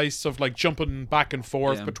framing device of like jumping back and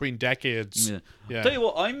forth between decades. Yeah. Tell you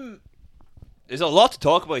what, there's a lot to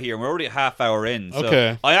talk about here. We're already a half hour in. So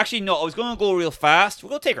Okay. I actually know I was going to go real fast. We're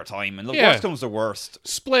going to take our time, and the worst comes to worst.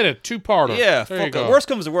 Split it, 2-parter. Yeah, there you fuck go. it. Worst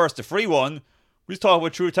comes to worst, the free one. We just talk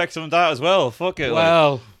about True Text on that as well. Fuck it.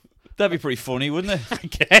 Well, that'd be pretty funny, wouldn't it? I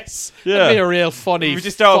guess. Yeah. That'd be a real funny. We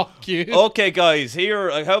just start. Fuck you. Okay, guys.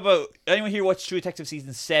 Here, how about anyone here watch True Detective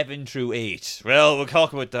season 7 through 8? Well, we'll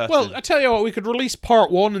talk about that. Well, then. I tell you what, we could release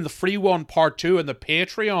part 1 and the free one, part 2, and the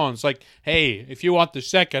Patreons. Like, hey, if you want the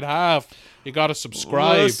second half, you got to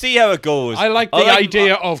subscribe. We'll see how it goes. I like the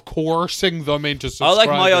idea of coercing them into I subscribing. like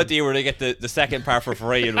my idea where they get the second part for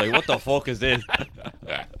free and like, what the fuck is this?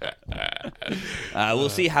 We'll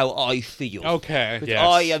see how I feel. Okay, 'Cause yes.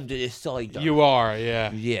 I am the decider. You are,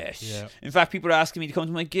 yeah. Yes. Yeah. In fact, people are asking me to come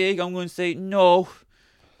to my gig. I'm going to say no.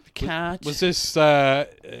 I can't. Was this,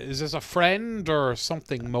 is this a friend or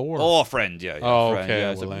something more? Oh, a friend, yeah. Oh, friend, okay,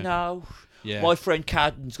 yeah. So, well then. no. Yeah. My friend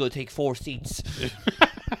Cadden's going to take 4 seats.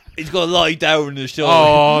 He's going to lie down in the show.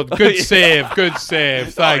 Oh, good save, good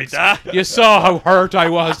save. Thanks. Sorry, You saw how hurt I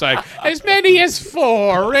was. Like, as many as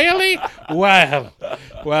 4, really? Well,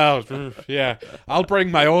 yeah. I'll bring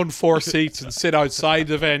my own 4 seats and sit outside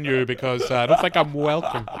the venue because I don't think I'm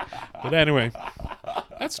welcome. But anyway,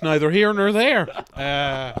 that's neither here nor there.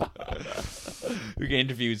 We get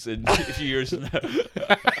interviews in a few years from now.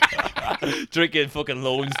 Drinking fucking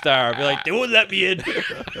Lone Star. Be like, they won't let me in.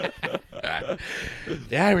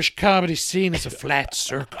 The Irish comedy scene is a flat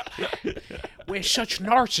circle. We're such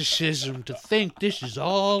narcissism to think this is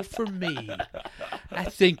all for me. I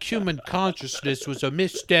think human consciousness was a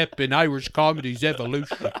misstep in Irish comedy's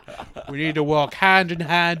evolution. We need to walk hand in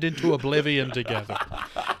hand into oblivion together.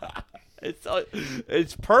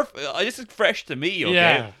 It's perfect. This is fresh to me, okay?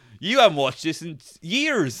 Yeah. You haven't watched this in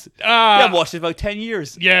years. You Uh, haven't watched it in about 10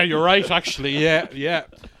 years. Yeah, you're right, actually. Yeah.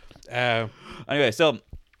 Anyway, so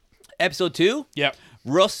episode 2. Yeah.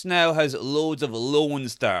 Russ now has loads of Lone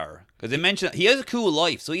Star. Because they mentioned he has a cool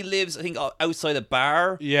life. So he lives, I think, outside a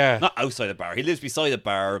bar. Yeah. Not outside a bar. He lives beside a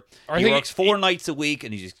bar. Or I He think works 4 nights a week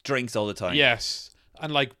and he just drinks all the time. Yes.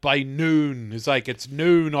 And like by noon, it's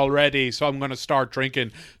noon already, so I'm going to start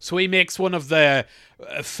drinking. So he makes one of the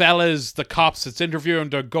fellas, the cops that's interviewing,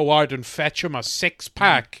 to go out and fetch him a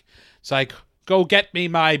 6-pack. It's like, go get me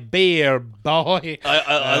my beer, boy.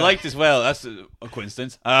 I liked as well. That's a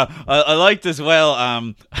coincidence. I liked as well.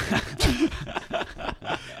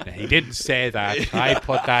 He didn't say that. I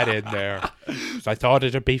put that in there. So I thought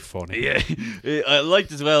it'd be funny. Yeah, I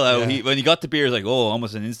liked as well how Yeah. when he got the beer, he's like, oh,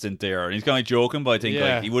 almost an instant there, and he's kind of joking, but I think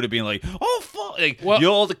Yeah. like he would have been like, oh fuck, like Well- you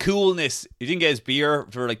know, all the coolness. He didn't get his beer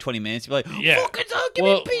for like 20 minutes. He'd be like, Yeah. fuck it, give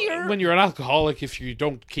Well, me beer. when you're an alcoholic, if you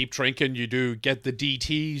don't keep drinking, you do get the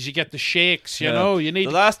DTs, you get the shakes, you Yeah. know, you need...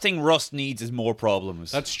 The last thing Russ needs is more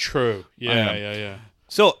problems. That's true. I Yeah, know. yeah.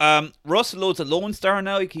 So, Russ loads a Lone Star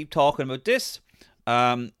now. You keep talking about this.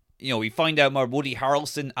 We find out more Woody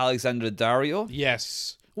Harrelson, Alexandra Dario.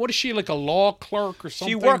 Yes. What is she, like a law clerk or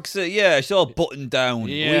something? She works she's all buttoned down.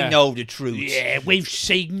 Yeah. We know the truth. Yeah, we've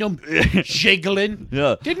seen them jiggling.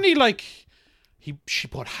 Yeah. Didn't he she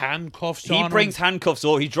put handcuffs on He him? brings handcuffs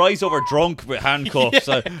over. He drives over drunk with handcuffs.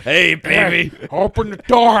 Like, hey, baby. Open the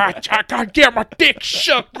door. I gotta get my dick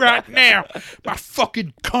sucked right now. My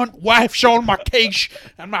fucking cunt wife's on my case,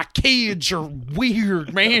 and my kids are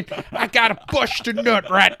weird, man. I gotta bust a nut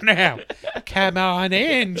right now. Come on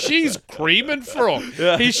in. She's creaming for him.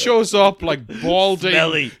 Yeah. He shows up like balding,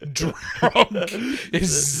 Smelly. drunk. His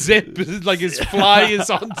zip, like his fly is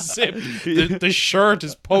unzipped. The shirt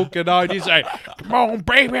is poking out. He's like, come on,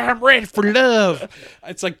 baby, I'm ready for love.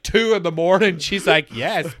 It's like 2 a.m. She's like,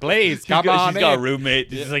 yes, please, come on She's got a in. roommate.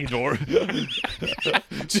 She's like, door.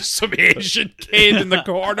 Just some Asian kid in the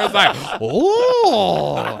corner like,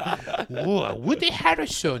 oh, Woody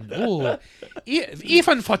Harrison. Oh,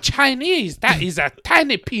 even for Chinese, that is a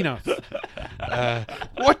tiny peanut.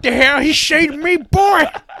 What the hell? He's saying me, boy.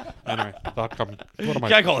 Anyway, what am I?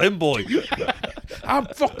 Can't call him boy. I'm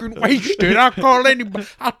fucking wasted. I'll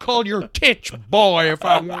call your titch boy if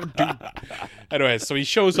I want to. Anyway, so he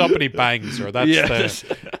shows up and he bangs her. That's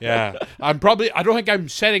yeah. I don't think I'm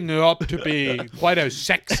setting it up to be quite as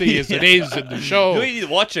sexy as it is in the show. You need to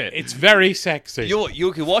watch it. It's very sexy.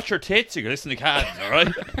 You can watch her tits. You can listen to cats. All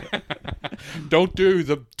right. Don't do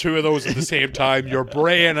the 2 of those at the same time. Your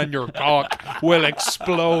brain and your cock will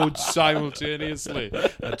explode simultaneously.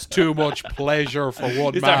 That's too much pleasure for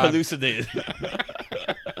one Is that man. hallucinated?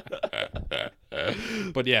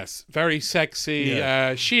 But yes, very sexy.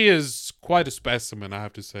 Yeah. She is quite a specimen, I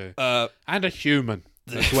have to say. And a human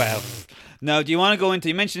as well. Now, do you want to go into?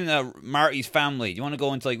 You mentioned Marty's family. Do you want to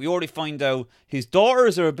go into we already find out his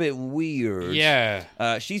daughters are a bit weird.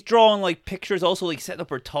 Yeah. She's drawing pictures, also setting up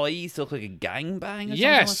her ties to look like a gangbang. Or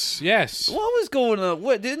Yes. something. What was going on?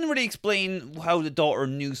 They didn't really explain how the daughter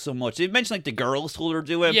knew so much. They mentioned the girls told her to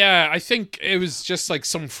do it. Yeah, I think it was just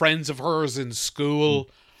some friends of hers in school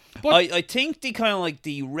I think the kind of like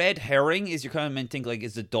the red herring is you're kind of meant to think like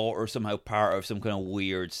is the daughter somehow part of some kind of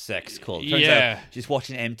weird sex cult. Turns out just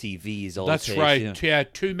watching MTV is all That's it takes, right. you know? Yeah,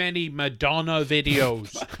 too many Madonna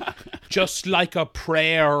videos. Just like a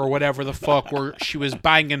prayer or whatever the fuck, where she was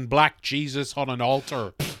banging Black Jesus on an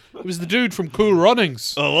altar. It was the dude from Cool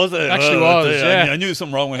Runnings. Oh, was it? Actually was, yeah. I knew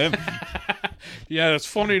something wrong with him. Yeah, it's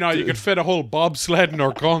funny now. You could fit a whole bobsled in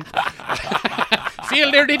her cunt.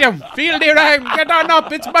 Feel their rhythm. Feel their rhyme. Get on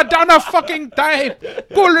up. It's Madonna fucking time.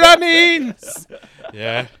 Cool Runnings.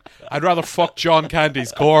 Yeah. I'd rather fuck John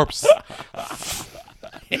Candy's corpse.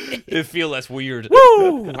 It feel less weird.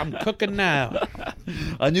 Woo! I'm cooking now.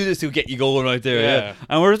 I knew this would get you going right there. Yeah.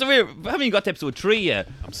 And we haven't even got to episode 3 yet.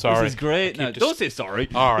 I'm sorry. This is great. Now, don't say sorry.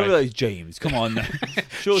 All right. Like, James, come on. Now.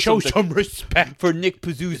 Show some respect for Nick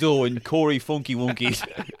Pizzuto and Corey Funky Wonky.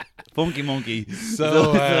 Funky Monkey.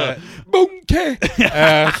 So, monkey.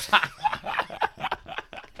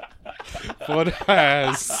 But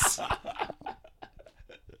as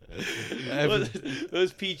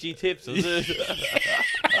those PG tips, was it?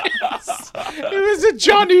 it was a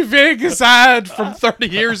Johnny Vegas ad from 30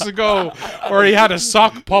 years ago where he had a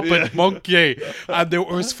sock puppet monkey and it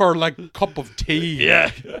was for like a cup of tea.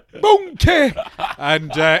 Yeah. Monkey.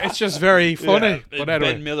 And it's just very funny. Yeah. But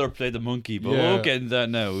anyway. Ben Miller played the monkey, but Yeah. we'll get into that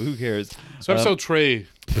now. Who cares? So episode 3.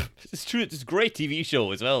 It's true. It's a great TV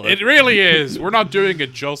show as well. It really is. We're not doing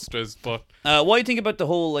it justice, but what do you think about the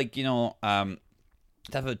whole, like, you know, to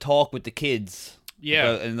have a talk with the kids?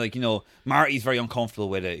 Yeah. And, like, you know, Marty's very uncomfortable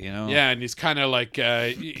with it, you know? yeah, and he's kind of like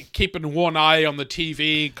keeping one eye on the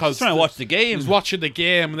TV because He's trying to watch the game. He's watching the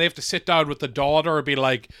game, and they have to sit down with the daughter and be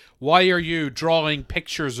like, "Why are you drawing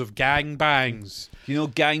pictures of gangbangs?" You know,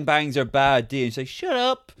 gangbangs are bad, dear. And she's like, shut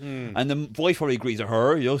up. And the voice probably agrees with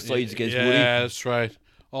her, you know, sides against Woody. Yeah, that's right.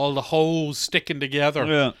 All the holes sticking together.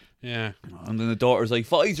 Yeah. Yeah. And then the daughter's like,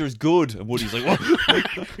 Pfizer's good. And Woody's like, what?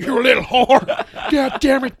 You little whore. God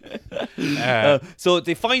damn it. So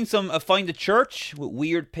they find a church with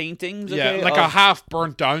weird paintings. Yeah, Okay, like a half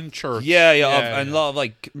burnt down church. Yeah. And a lot of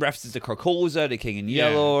like references to Carcosa, the King in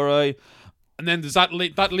Yellow, right? And then does that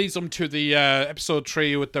leads them to the episode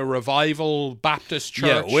 3 with the Revival Baptist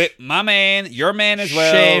Church. Yeah, with my man, your man as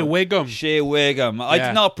well. Shea Wiggum. Shea Wiggum. I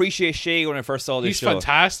did not appreciate Shea when I first saw this show. He's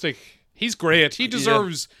fantastic. He's great. He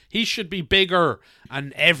deserves. He should be bigger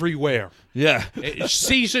and everywhere. Yeah. It's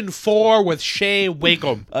season 4 with Shea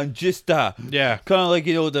Wiggum. And just that. Yeah. Kind of like,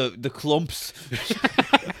 you know, the clumps.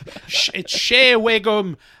 It's Shea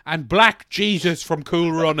Wiggum and Black Jesus from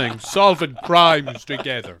Cool Running solving crimes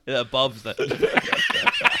together. Yeah, Bob's that.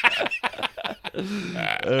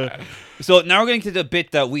 So now we're getting to the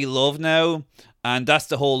bit that we love now. And that's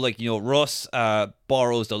the whole, like, you know, Russ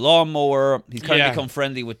borrows the lawnmower. He's kind of become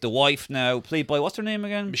friendly with the wife now. Played by, what's her name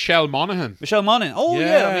again? Michelle Monaghan. Michelle Monaghan. Oh,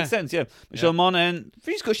 yeah, that makes sense, yeah. Michelle Monaghan.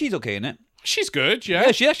 She's good. She's okay in it. She's good,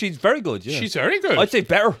 yeah. Yeah, she's very good, yeah. She's very good. I'd say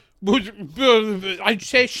better. I'd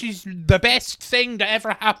say she's the best thing to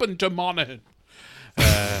ever happen to Monaghan.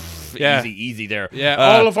 Yeah. Easy there. Yeah,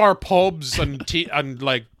 all of our pubs and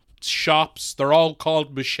like shops, they're all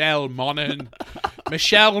called Michelle Monaghan.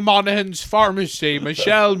 Michelle Monaghan's Pharmacy,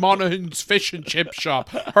 Michelle Monaghan's Fish and Chip Shop.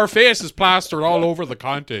 Her face is plastered all over the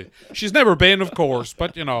county. She's never been, of course,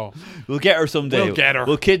 but you know. We'll get her someday. We'll get her.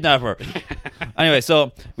 We'll kidnap her. Anyway,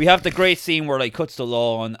 so we have the great scene where, like, cuts the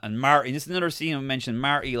lawn and Marty, this is another scene I mentioned,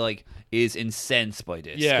 Marty, like, is incensed by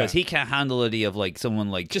this. Yeah. Because he can't handle the idea of, like, someone,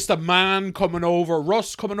 like... Just a man coming over,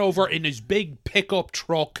 Russ coming over in his big pickup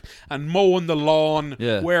truck and mowing the lawn,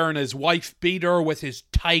 wearing his wife beater with his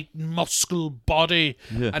tight muscle body,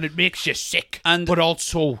 and it makes you sick. But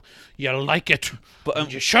also, you like it.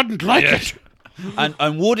 But you shouldn't like it.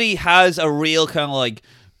 And Woody has a real kind of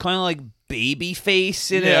like baby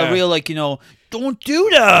face in it. A real, like, you know, don't do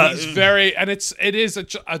that. He's very, and it is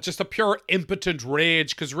just a pure impotent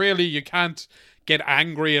rage, because really you can't get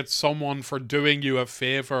angry at someone for doing you a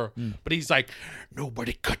favor. But he's like,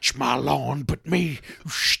 nobody cuts my lawn but me.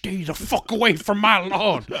 Stay the fuck away from my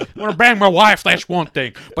lawn. I want to bang my wife, that's one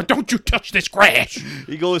thing, but don't you touch this grass.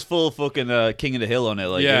 He goes full fucking King of the Hill on it.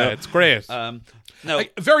 Like, yeah, you know? it's great. No,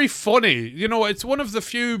 like, very funny. You know, it's one of the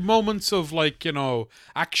few moments of, like, you know,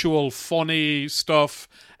 actual funny stuff.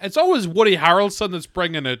 It's always Woody Harrelson that's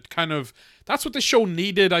bringing it. Kind of, that's what the show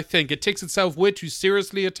needed, I think. It takes itself way too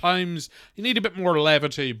seriously at times. You need a bit more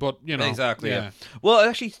levity, but, you know. Exactly, yeah. Well,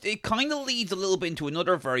 actually, it kind of leads a little bit into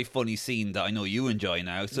another very funny scene that I know you enjoy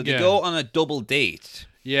now. So they go on a double date.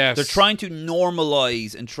 Yes. They're trying to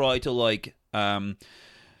normalize and try to, like...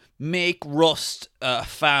 make Rust a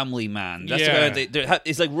family man. That's the kind of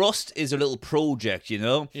it's like Rust is a little project, you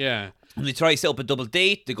know? Yeah. And they try to set up a double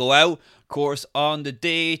date. They go out. course, on the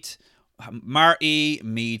date, Marty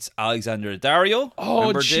meets Alexander Daddario. Oh,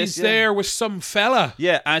 Remember and she's this? Yeah. there with some fella.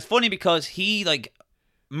 Yeah, and it's funny because he, like,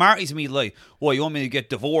 Marty's me like, well, you want me to get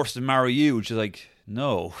divorced and marry you? And she's like,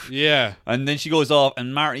 no. Yeah. And then she goes off,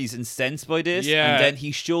 and Marty's incensed by this. Yeah. And then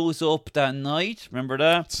he shows up that night. Remember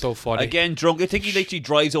that? So funny. Again, drunk. I think he literally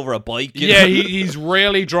drives over a bike. you Yeah, know? he's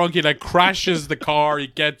really drunk. He like crashes the car. He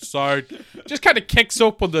gets out, just kind of kicks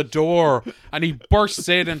up on the door, and he bursts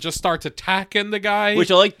in and just starts attacking the guy.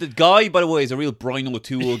 Which I like. The guy, by the way, is a real Brian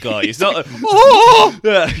O'Toole guy. He's not. Oh!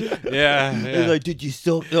 Yeah. Yeah, He's yeah. like, did you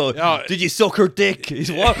suck? No, Yeah. did you suck her dick?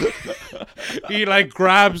 He's what? He like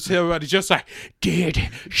grabs him and he's just like, "Did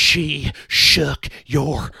she suck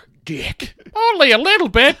your dick?" Only a little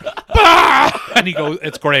bit. Bah! And he goes,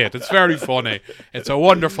 it's great. It's very funny. It's a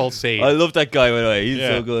wonderful scene. I love that guy, by the way. He's Yeah.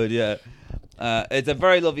 so good. Yeah. It's a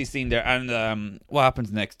very lovely scene there. And what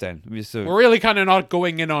happens next then? We're really kind of not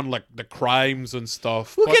going in on like the crimes and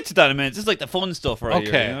stuff. We'll but- get to that in a minute. This is like the fun stuff right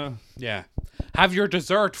Okay. here. You know? Yeah. Have your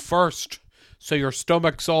dessert first, so your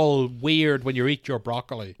stomach's all weird when you eat your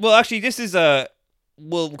broccoli. Well, actually, this is kind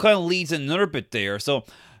of leads in another bit there. So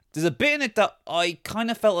there's a bit in it that I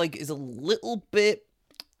kind of felt like is a little bit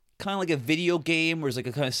kind of like a video game, where it's like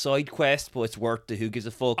a kind of side quest, but it's worth the who gives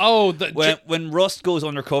a fuck. Oh, when Rust goes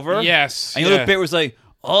undercover. yes. And you know yeah. the bit where it's like,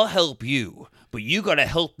 I'll help you, but you gotta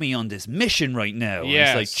help me on this mission right now. Yes.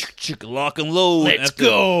 And it's like lock and load. and Let's have to-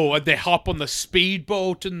 go. And they hop on the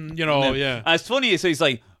speedboat and, you know, And yeah. it's funny, so he's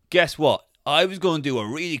like, guess what? I was going to do a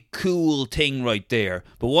really cool thing right there,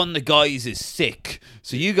 but one of the guys is sick,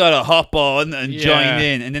 so you gotta hop on and Yeah. join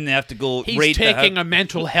in, and then they have to go He's rate the taking a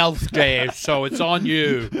mental health day, so it's on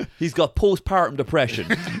you. He's got postpartum depression,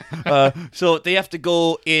 so they have to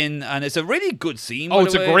go in, and it's a really good scene. by Oh, the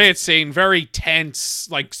it's a way. great scene. Very tense.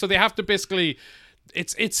 Like, so they have to basically...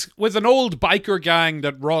 It's with an old biker gang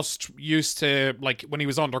that Rust used to, like, when he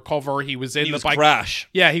was undercover, he was in He the was bike. Crash.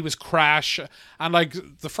 Yeah, he was Crash. And, like,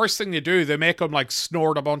 the first thing they do, they make him, like,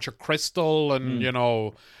 snort a bunch of crystal and, you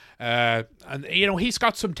know... and, you know, he's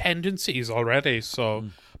got some tendencies already, so...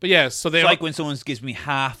 But, yeah, so they... It's like when someone gives me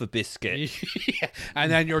half a biscuit. and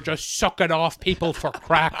then you're just sucking off people for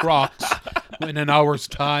crack rocks in an hour's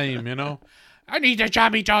time, you know? I need a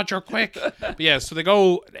jammy dodger quick. But yeah, so they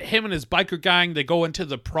go, him and his biker gang, they go into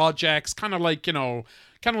the projects, kind of like, you know,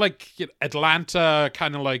 Atlanta,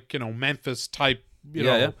 kind of like, you know, Memphis type, you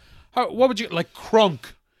Yeah, know. yeah. What would you, like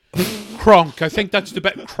Crunk? Crunk, I think that's the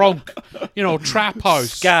best. Crunk, you know, Trap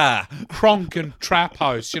House. Ska. Crunk and Trap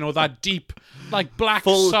House, you know, that deep, like Black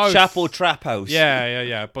Full South. Chapo Trap House.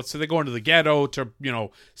 Yeah. But so they go into the ghetto to, you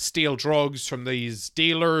know, steal drugs from these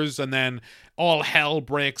dealers, and then all hell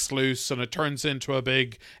breaks loose, and it turns into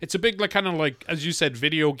it's a big, like, kind of like, as you said,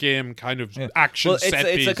 video game kind of action Well, set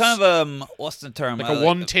it's piece. a kind of what's the term? like a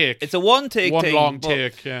one take. It's a one take. One thing, long but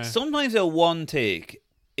take, yeah. Sometimes a one take,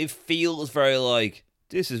 it feels very like,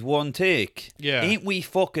 this is one take. Yeah. Ain't we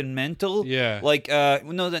fucking mental? Yeah. Like, that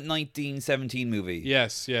 1917 movie.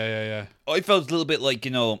 Yes, yeah. I felt a little bit like,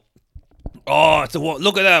 you know, oh, it's a one.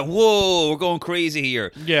 Look at that! Whoa, we're going crazy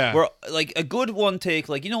here. Yeah. We're like a good one take,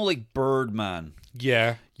 like, you know, like Birdman.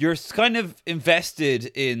 Yeah. You're kind of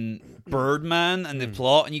invested in Birdman and the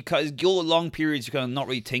plot, and you kind of go long periods. You're kind of not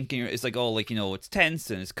really thinking. It's like, oh, like, you know, it's tense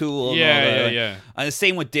and it's cool. And all that. Yeah. And the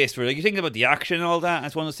same with this, where like you're thinking about the action and all that. And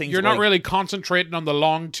it's one of those things. You're where, not like, really concentrating on the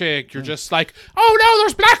long take. You're just like, oh no,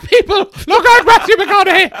 there's black people. Look out, Matthew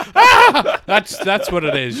McConaughey. Ah! That's what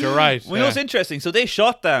it is. You're right. Well, you know what's interesting? So they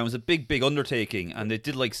shot that. It was a big undertaking, and they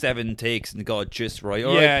did like 7 takes and got it just right.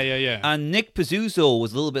 All right? Yeah. And Nick Pizzuto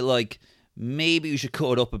was a little bit like, maybe you should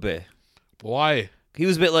cut it up a bit. Why? He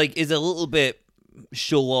was a bit like, is a little bit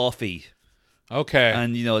show-offy. Okay.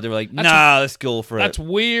 And, you know, they were like, nah, let's go for That's it.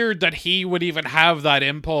 weird that he would even have that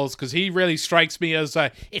impulse, because he really strikes me as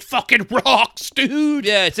it fucking rocks, dude.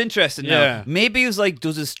 Yeah, it's interesting Yeah. now. Maybe he was like,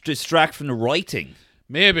 does this distract from the writing?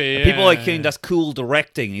 Maybe. People like saying that's cool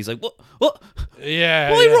directing. And he's like, what?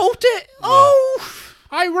 Yeah. Well, I wrote it. Oh.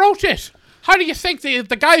 I wrote it. How do you think the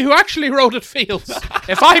guy who actually wrote it feels?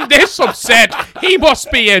 If I'm this upset, he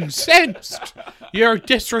must be incensed. You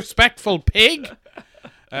disrespectful pig.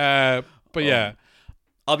 But yeah.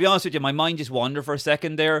 I'll be honest with you, my mind just wandered for a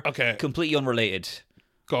second there. Okay. Completely unrelated.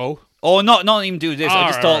 Go. Oh, not even do this. I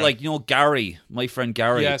just right, thought, right. like, you know, Gary, my friend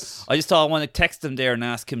Gary. Yes. I just thought I want to text him there and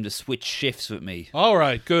ask him to switch shifts with me. All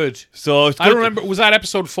right, good. So it's I don't remember. Was that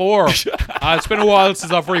episode 4? It's been a while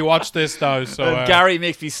since I've rewatched this now. So Gary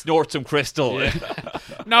makes me snort some crystal.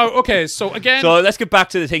 now, okay. So again, So let's get back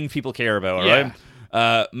to the thing people care about, all Yeah.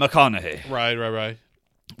 right? McConaughey. right.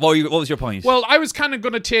 What was your point? Well, I was kind of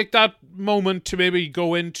going to take that moment to maybe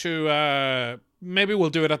go into maybe we'll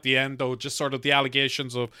do it at the end, though. Just sort of the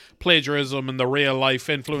allegations of plagiarism and the real life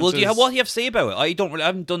influences. Well, what do you have to say about it? I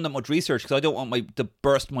haven't done that much research because I don't want to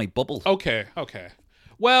burst my bubble. Okay.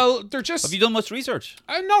 Well, they're just. Have you done much research?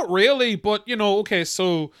 Not really, but okay.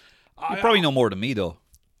 So You probably know more than me, though.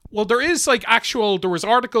 well, there is there was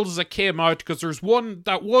articles that came out because there's one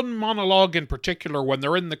monologue in particular when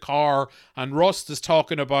they're in the car and Rust is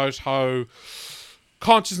talking about how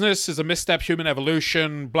consciousness is a misstep, human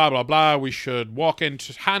evolution, blah, blah, blah. We should walk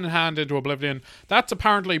into hand in hand into oblivion. That's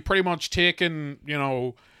apparently pretty much taken,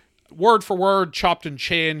 word for word, chopped and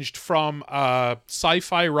changed from a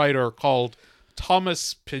sci-fi writer called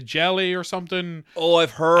Thomas Pigelli or something. Oh,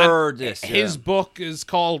 I've heard this. His book is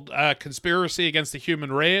called Conspiracy Against the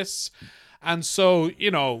Human Race. And so,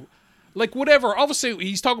 whatever. Obviously,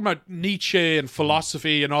 he's talking about Nietzsche and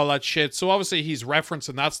philosophy and all that shit. So obviously he's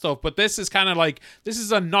referencing that stuff. But this is kind of this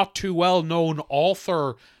is a not too well-known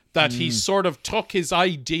author that he sort of took his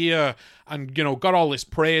idea and, got all this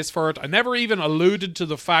praise for it. I never even alluded to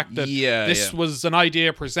the fact that this was an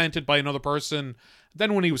idea presented by another person.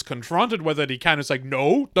 Then when he was confronted with it, he kind of was like,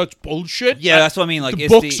 no, that's bullshit. Yeah, that's what I mean. Like, the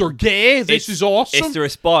books are gay. This is awesome. It's the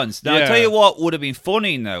response. Now, I'll tell you what would have been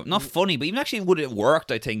funny now. Not funny, but even actually would have worked,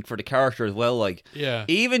 I think, for the character as well.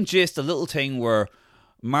 Even just a little thing where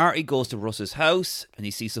Marty goes to Russ's house and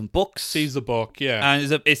he sees some books. Sees the book, yeah.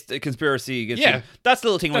 And it's a conspiracy against him. That's the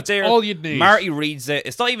little thing right there. That's all you'd need. Marty reads it.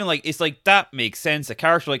 It's not even it's that makes sense. A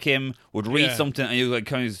character like him would read something and you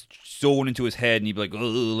kind of zone into his head and he'd be like, oh,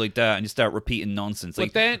 like that, and just start repeating nonsense.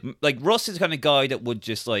 But then, Russ is the kind of guy that would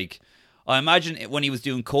just I imagine when he was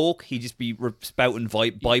doing coke, he'd just be spouting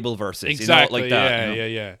Bible verses. Exactly. Like that.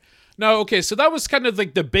 Yeah. No, okay, so that was kind of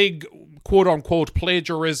the big quote-unquote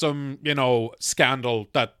plagiarism, scandal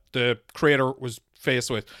that the creator was faced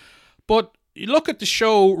with. But you look at the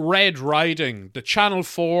show Red Riding, the Channel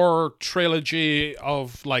 4 trilogy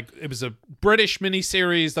of, it was a British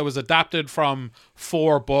miniseries that was adapted from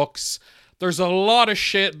 4 books. There's a lot of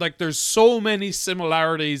shit, there's so many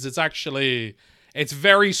similarities, it's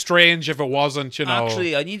very strange if it wasn't,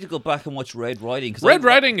 Actually, I need to go back and watch Red Riding. Red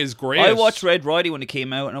Riding is great. I watched Red Riding when it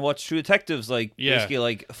came out, and I watched True Detectives,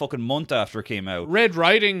 basically, a fucking month after it came out. Red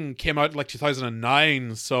Riding came out in,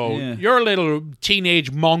 2009, so your little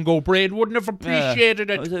teenage Mongo brain wouldn't have appreciated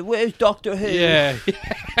it. I was like, where's Doctor Who? Yeah.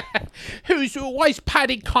 Why is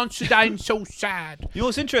Paddy Considine so sad? You know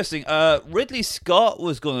what's interesting? Ridley Scott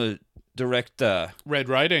was going to direct... Red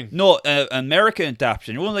Riding? No, American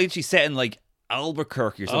adaptation. It wasn't actually set in,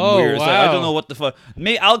 Albuquerque or something weird. Wow. I don't know what the fuck.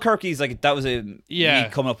 Maybe Albuquerque's that was me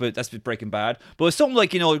coming up with that's Breaking Bad. But it's something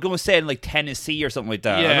going to say in Tennessee or something like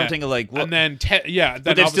that. I don't think what, and then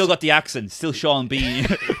but they've still got the accent, still Sean Bean.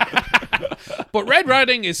 But Red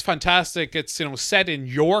Riding is fantastic. It's set in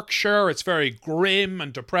Yorkshire. It's very grim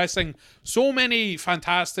and depressing. So many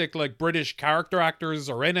fantastic British character actors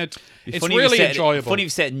are in it. It's really enjoyable. Funny if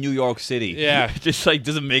it's set in New York City. Yeah, just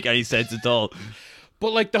doesn't make any sense at all.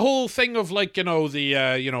 But the whole thing of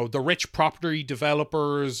the rich property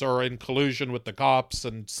developers are in collusion with the cops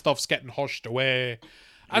and stuff's getting hushed away.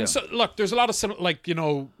 And so look, there's a lot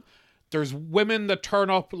of there's women that turn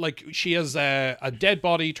up, she has a dead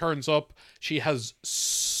body turns up, she has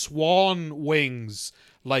swan wings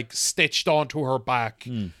stitched onto her back.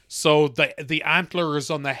 So the antlers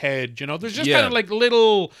on the head, there's just kind of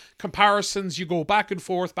little comparisons. You go back and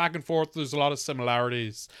forth, there's a lot of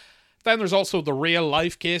similarities. Then there's also the real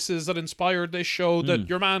life cases that inspired this show that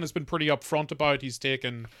your man has been pretty upfront about. He's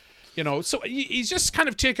taken, so he's just kind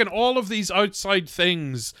of taken all of these outside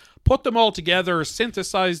things, put them all together,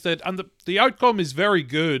 synthesized it, and the outcome is very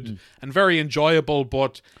good and very enjoyable,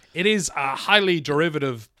 but it is a highly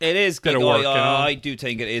derivative bit of work. I do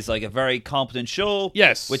think it is a very competent show.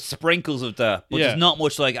 Yes. With sprinkles of that. But there's not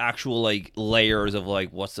much actual layers of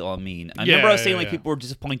what's it all mean. I remember I was saying people were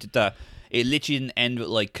disappointed that it literally didn't end with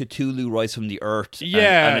Cthulhu Rise from the Earth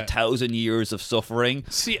and 1,000 years of suffering.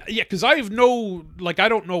 See, because I have I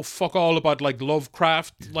don't know fuck all about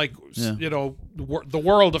Lovecraft, the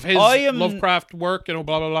world of his Lovecraft work, blah,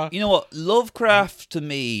 blah, blah. You know what? Lovecraft to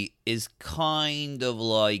me is kind of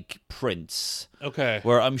like Prince. Okay.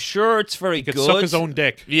 Where I'm sure it's very good. He could suck his own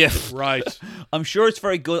dick. Yeah. Right. I'm sure it's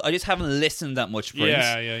very good. I just haven't listened that much Prince.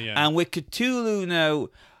 Yeah. And with Cthulhu now...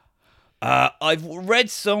 I've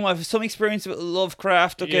read I have some experience with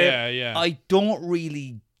Lovecraft, okay? Yeah. I don't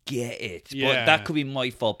really get it, but that could be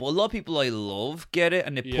my fault. But a lot of people I love get it,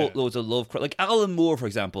 and they put loads of Lovecraft. Like Alan Moore, for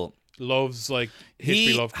example. Loves,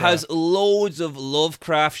 he Lovecraft. has loads of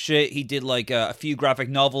Lovecraft shit. He did, a few graphic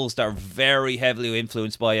novels that are very heavily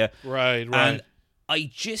influenced by it. Right. And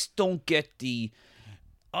I just don't get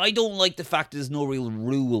I don't like the fact there's no real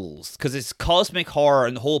rules because it's cosmic horror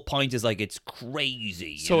and the whole point is like it's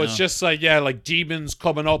crazy. So it's just like like demons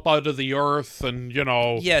coming up out of the earth and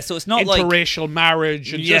so it's not like interracial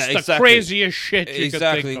marriage and just the exactly. craziest shit you could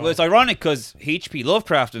think of. Well, it's ironic because H.P.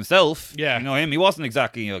 Lovecraft himself, Yeah. you know him, he wasn't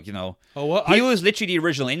exactly Oh, well, he was literally the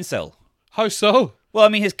original incel. How so? Well, I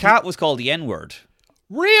mean, his cat was called the N-word.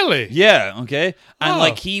 Really? Yeah, okay. And Oh.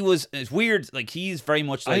 like it's weird, like he's very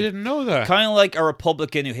much like I didn't know that. kind of like a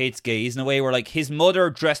Republican who hates gays in a way where like his mother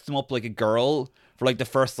dressed him up like a girl for like the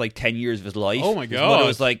first like 10 years of his life. Oh my His mother God.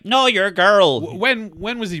 was like, "No, you're a girl."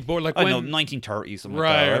 When was he born? Like I when? know, 1930s, something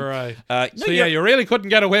Right, like that. right. No, So yeah, you really couldn't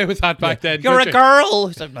get away with that back then. You're could a you? girl.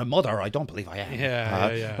 He's like, my mother, I don't believe I am.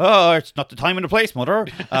 Yeah. Oh, it's not the time and the place, mother.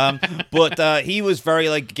 But he was very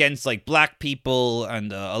like against like black people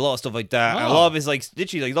and a lot of stuff like that. And a lot of his like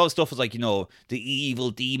literally like a lot of stuff was like the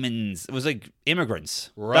evil demons. It was like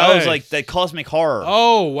immigrants. That was Right. like the cosmic horror.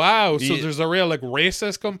 Oh wow! So Yeah. there's a real like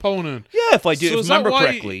racist component. Yeah, if I do So is that remember why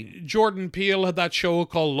correctly. Jordan Peele had that show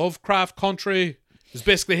called Lovecraft Country. It's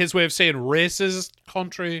basically his way of saying racist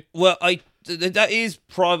country. Well, that is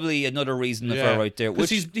probably another reason for right there.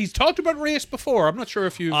 Because Which he's talked about race before. I'm not sure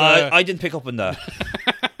if you've. I didn't pick up on that.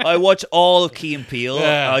 I watched all of Key and Peele.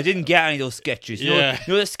 Yeah. I didn't get any of those sketches. You Yeah.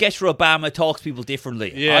 know the sketch where Obama talks to people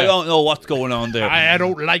differently. Yeah. I don't know what's going on there. I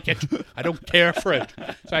don't like it. I don't care for it.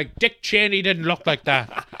 It's like Dick Cheney didn't look like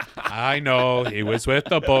that. I know he was with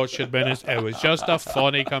the Bush administration. It was just a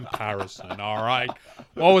funny comparison. All right.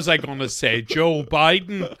 What was I going to say? Joe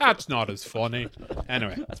Biden? That's not as funny.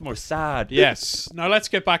 Anyway. That's more sad. Yes. Now let's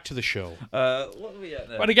get back to the show. What are we at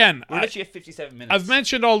now? But again, We're literally at 57 minutes. I've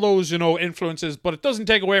mentioned all those, influences, but it doesn't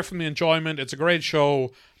take away from the enjoyment. It's a great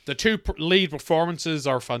show. The two lead performances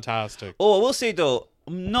are fantastic. Oh, I will say though,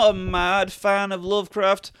 I'm not a mad fan of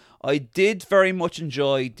Lovecraft. I did very much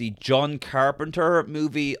enjoy the John Carpenter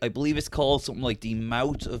movie. I believe it's called something like The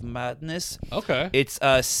Mouth of Madness. Okay. It's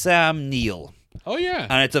Sam Neill. Oh, yeah.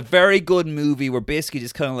 And it's a very good movie where basically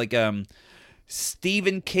just kind of like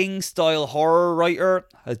Stephen King style horror writer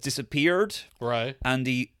has disappeared. Right. And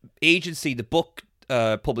the agency, the book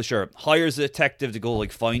publisher, hires a detective to go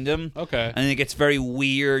like find him. Okay. And it gets very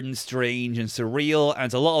weird and strange and surreal. And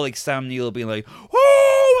it's a lot of like Sam Neill being like,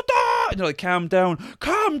 "Oh, what the?" And they're like, calm down,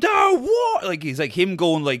 what? Like he's like him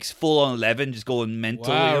going like full on 11, just going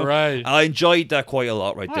mental. Wow, right. And I enjoyed that quite a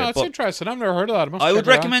lot right Oh, there. that's But interesting. I've never heard of that. I would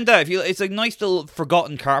recommend that if you. It's a nice little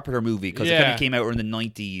forgotten Carpenter movie because it kind Yeah. of came out in the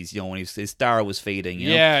 90s. When his star was fading. You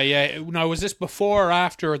know? Yeah. Now, was this before or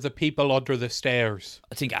after The People Under the Stairs?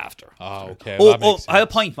 I think after. Oh, okay. Oh, that makes I had a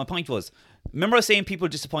sense. point. My point was, remember I was saying people were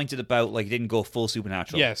disappointed about like it didn't go full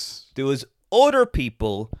supernatural. Yes. There was other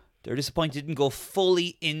people. They're disappointed it didn't go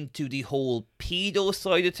fully into the whole pedo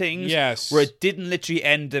side of things. Yes. Where it didn't literally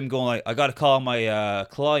end them going like, I got to call my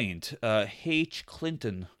client, H.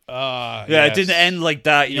 Clinton. Yeah, Yeah, it didn't end like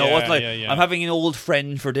that. It Yeah, wasn't like, yeah. I'm having an old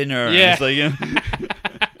friend for dinner. And Yeah. it's like,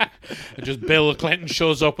 Just Bill Clinton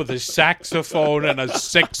shows up with his saxophone and a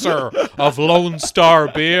sixer of Lone Star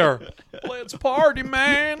beer. Let's party,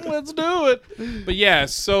 man. Let's do it. But yeah,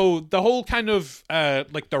 so the whole kind of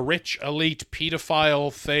like the rich elite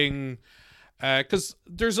pedophile thing, because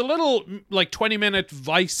there's a little like 20-minute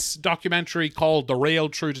Vice documentary called The Real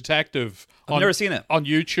True Detective. I've never seen it. On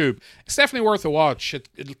YouTube. It's definitely worth a watch.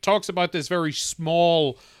 It talks about this very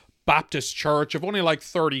small Baptist church of only like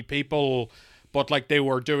 30 people, but like they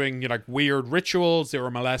were doing like weird rituals, they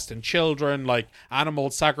were molesting children, like animal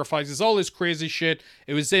sacrifices, all this crazy shit.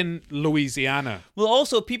 It was in Louisiana. well,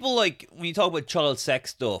 also people like when you talk about child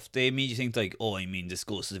sex stuff, they immediately think like, oh, I mean, this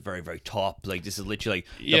goes to the very, very top. Like this is literally like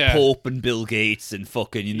Yeah. the Pope and Bill Gates and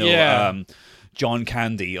fucking Yeah. John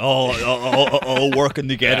Candy, all working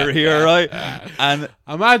together here, right? And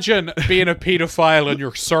Imagine being a pedophile and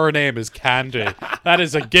your surname is Candy. That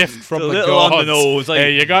is a gift from It's a the little on gods. the nose, like-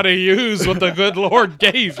 Hey, you gotta use what the good Lord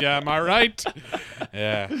gave you, am I right?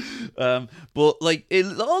 Yeah. but like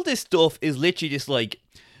all this stuff is literally just like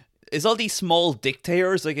it's all these small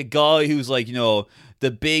dictators, like a guy who's like the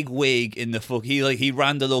big wig in the he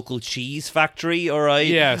ran the local cheese factory, all right?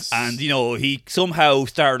 Yes. And he somehow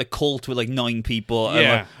started a cult with like 9 people.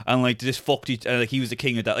 Yeah. And like they just fucked each, and like he was the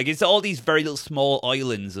king of that. Like it's all these very little small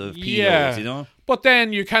islands of pedos, Yeah. But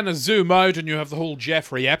then you kind of zoom out and you have the whole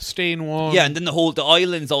Jeffrey Epstein one. Yeah, and then the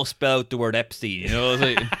islands all spell out the word Epstein, It's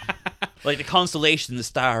like, like the constellation, the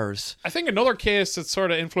stars. I think another case that sort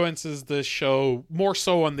of influences the show more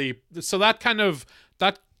so on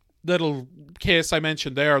that little case I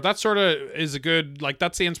mentioned there, that sort of is a good, like,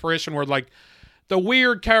 that's the inspiration where, like, the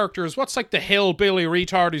weird characters, what's like the hillbilly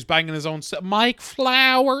retard who's banging his own Mike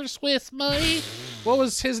Flowers with me? What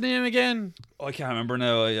was his name again? Oh, I can't remember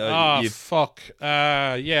now. Fuck.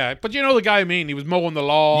 Yeah. But you know the guy I mean. He was mowing the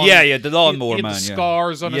lawn. Yeah, the lawnmower he had man. the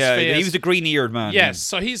scars on his face. He was a green-eared man. Yes,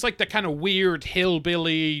 so he's like the kind of weird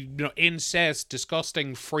hillbilly, incest,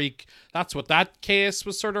 disgusting freak. That's what that case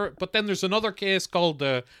was sort of. But then there's another case called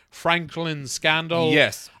the Franklin Scandal.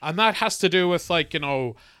 Yes. And that has to do with like,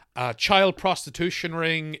 a child prostitution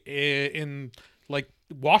ring in like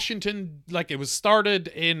Washington. Like it was started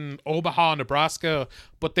in Omaha, Nebraska,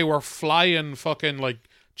 but they were flying fucking like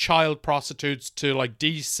child prostitutes to like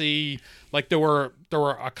DC. Like there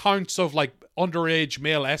were accounts of like underage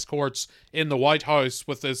male escorts in the White House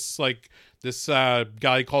with this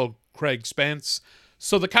guy called Craig Spence.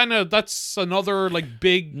 So that's another like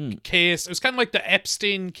big case. It was kind of like the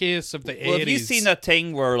Epstein case of the 80s. Have you seen that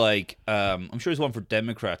thing where like I'm sure there's one for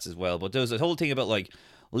Democrats as well, but there's a whole thing about like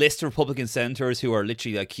list of Republican senators who are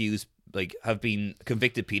literally accused, like have been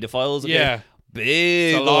convicted pedophiles. Okay? Yeah.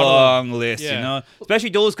 Big long list, especially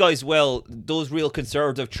those guys. Well, those real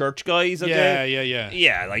conservative church guys. Okay?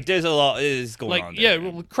 Yeah. Like there's a lot is going on there.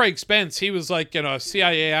 Well, Craig Spence, he was like a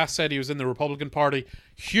CIA asset. He was in the Republican Party,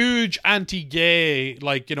 huge anti-gay.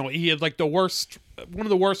 Like he had like one of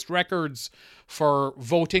the worst records for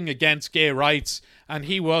voting against gay rights, and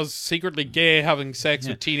he was secretly gay, having sex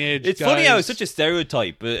with teenage It's guys. funny how it's such a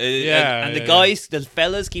stereotype. And the guys, the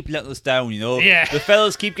fellas keep letting us down, Yeah. The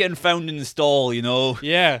fellas keep getting found in the stall,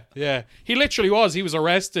 Yeah. He literally was. He was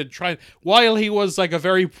arrested while he was like a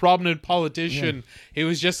very prominent politician. He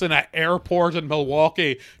was just in an airport in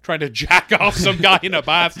Milwaukee trying to jack off some guy in a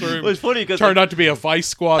bathroom. Well, it's funny because turned out to be a Vice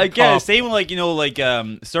Squad again, cop. same like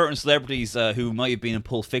certain celebrities who might have been in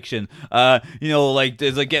Pulp Fiction. Like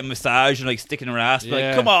there's like getting massage and like sticking their ass. But,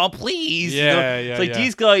 like, come on, please. It's like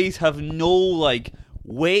these guys have no like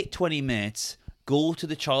wait 20 minutes. Go to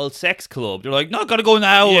the child sex club. They're like, no, gotta go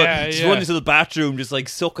now. Just run into the bathroom, just like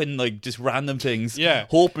sucking like just random things.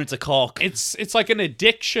 Hoping it's a cock. It's like an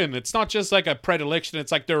addiction. It's not just like a predilection.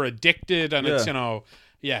 It's like they're addicted, and it's so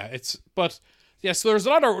there's a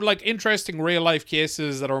lot of like interesting real life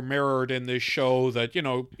cases that are mirrored in this show that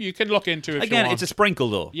you can look into if you want. It's a sprinkle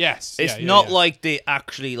though. Yes, it's not like they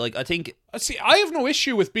actually like. I think. See, I have no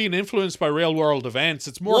issue with being influenced by real world events.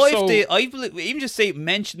 It's more even just say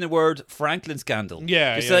mention the word Franklin Scandal.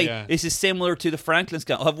 This is similar to the Franklin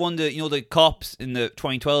Scandal. Have one the cops in the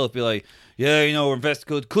 2012 be like, we're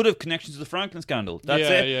investigating, could have connections to the Franklin Scandal. That's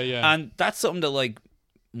it. And that's something that like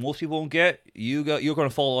most people won't get. You're going to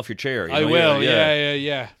fall off your chair. I will.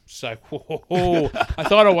 Yeah. It's like, whoa. I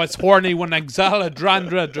thought I was horny when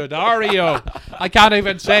Alexandra Daddario. I can't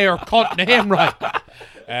even say her cunt name right.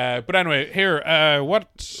 But anyway, here,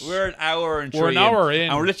 we're an hour and we're an hour in,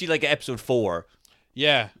 and we're literally like episode 4.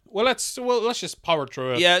 Yeah. Well, let's just power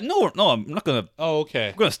through it. Yeah. No, I'm not gonna. Oh,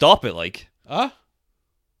 okay. We're gonna stop it, like. Huh?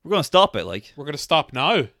 We're gonna stop it, like. We're gonna stop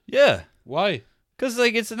now. Yeah. Why? Because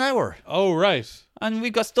like it's an hour. Oh, right. And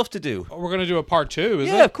we've got stuff to do. Oh, we're gonna do a part 2, is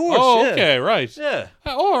it? Yeah, of course. Oh, okay, right. Yeah.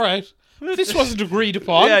 All right. This wasn't agreed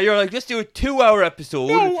upon. Yeah, you're like, let's do a 2-hour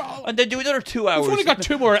episode, and then do another 2 hours. We've only got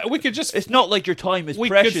 2 more. We could just. It's not like your time is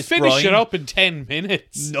precious. precious. We could finish Brian. it up in 10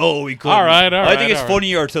 minutes. No, we couldn't. All right. I think it's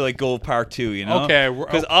funnier to like go part 2. Okay.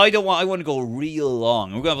 Because I want to go real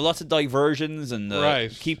long. We're gonna have lots of diversions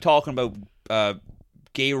and keep talking about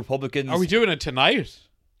gay Republicans. Are we doing it tonight?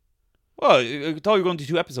 Well, I thought we were going to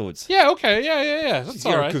do 2 episodes. Yeah. Okay. Yeah. That's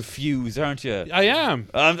all right. You're confused, aren't you? I am.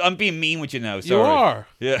 I'm being mean with you now. Sorry. You are.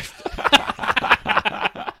 Yeah.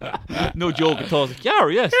 No joke at all.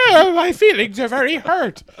 Yes. Yeah, my feelings are very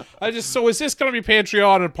hurt. So is this going to be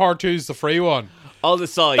Patreon and part 2 is the free one? I'll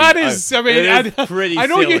decide. That is, pretty I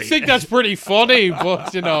know silly. you think that's pretty funny,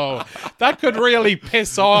 but that could really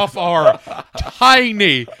piss off our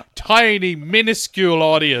tiny, minuscule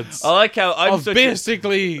audience. I like how I'm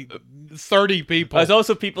basically 30 people. There's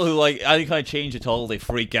also people who like any kind of change at all, they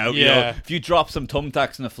freak out. Yeah. If you drop some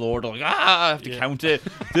thumbtacks on the floor, they're like, I have to count it.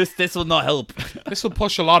 This will not help. This will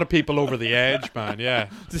push a lot of people over the edge, man. Yeah.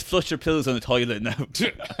 Just flush your pillows on the toilet now.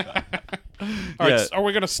 All right. Are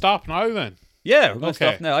we going to stop now then? Yeah, we're going to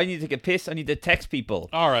stop now. I need to take a piss. I need to text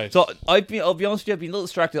people. All right. So I'll be honest with you, I've been a little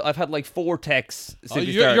distracted. I've had like 4 texts since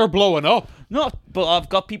you're blowing up. No, but I've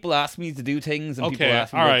got people ask me to do things and people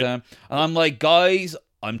ask me about them. And I'm like, guys,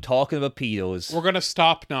 I'm talking about pedos. We're going to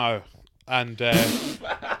stop now. And that's,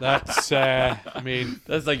 that's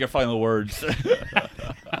like your final words.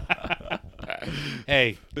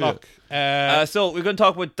 Hey, look, So we're going to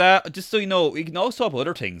talk about that. Just so you know, we can also talk about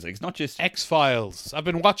other things. Like, it's not just X-Files. I've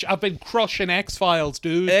been crushing X-Files,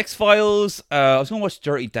 dude. X-Files. I was going to watch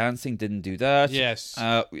Dirty Dancing. Didn't do that. Yes.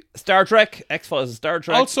 Star Trek. X-Files and Star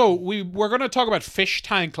Trek. Also, we were going to talk about Fish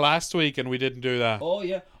Tank last week, and we didn't do that. Oh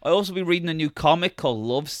yeah. I also be reading a new comic called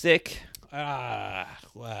Lovesick.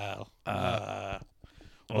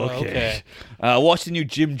 Okay. Watched the new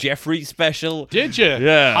Jim Jeffries special. Did you?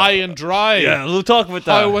 Yeah. High and Dry. Yeah, we'll talk about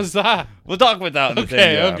that. How was that? We'll talk about that. In the Okay,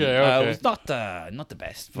 thing, okay. It was not the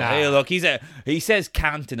best. But Nah. hey, look, he says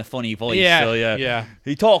 "can't" in a funny voice. Yeah, so yeah.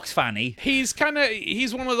 He talks funny. He's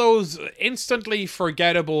one of those instantly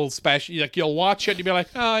forgettable special. Like, you'll watch it and you'll be like,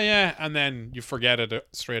 oh yeah, and then you forget it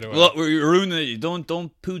straight away. Look, we're ruining it.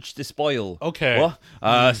 Don't pooch the spoil. Okay.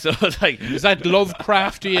 What? So it's like, Is that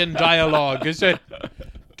Lovecraftian dialogue? Is it?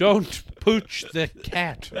 Don't pooch the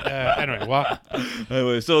cat. Anyway, what?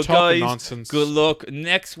 Anyway, so Talking guys, nonsense. good luck.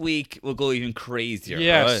 Next week we'll go even crazier.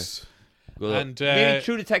 Yes. Right? Good luck. And maybe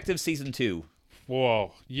True Detective season 2.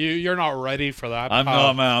 Whoa, you're not ready for that. I'm pal.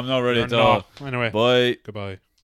 not, man. I'm not ready You're at all. not. Anyway, Bye. goodbye.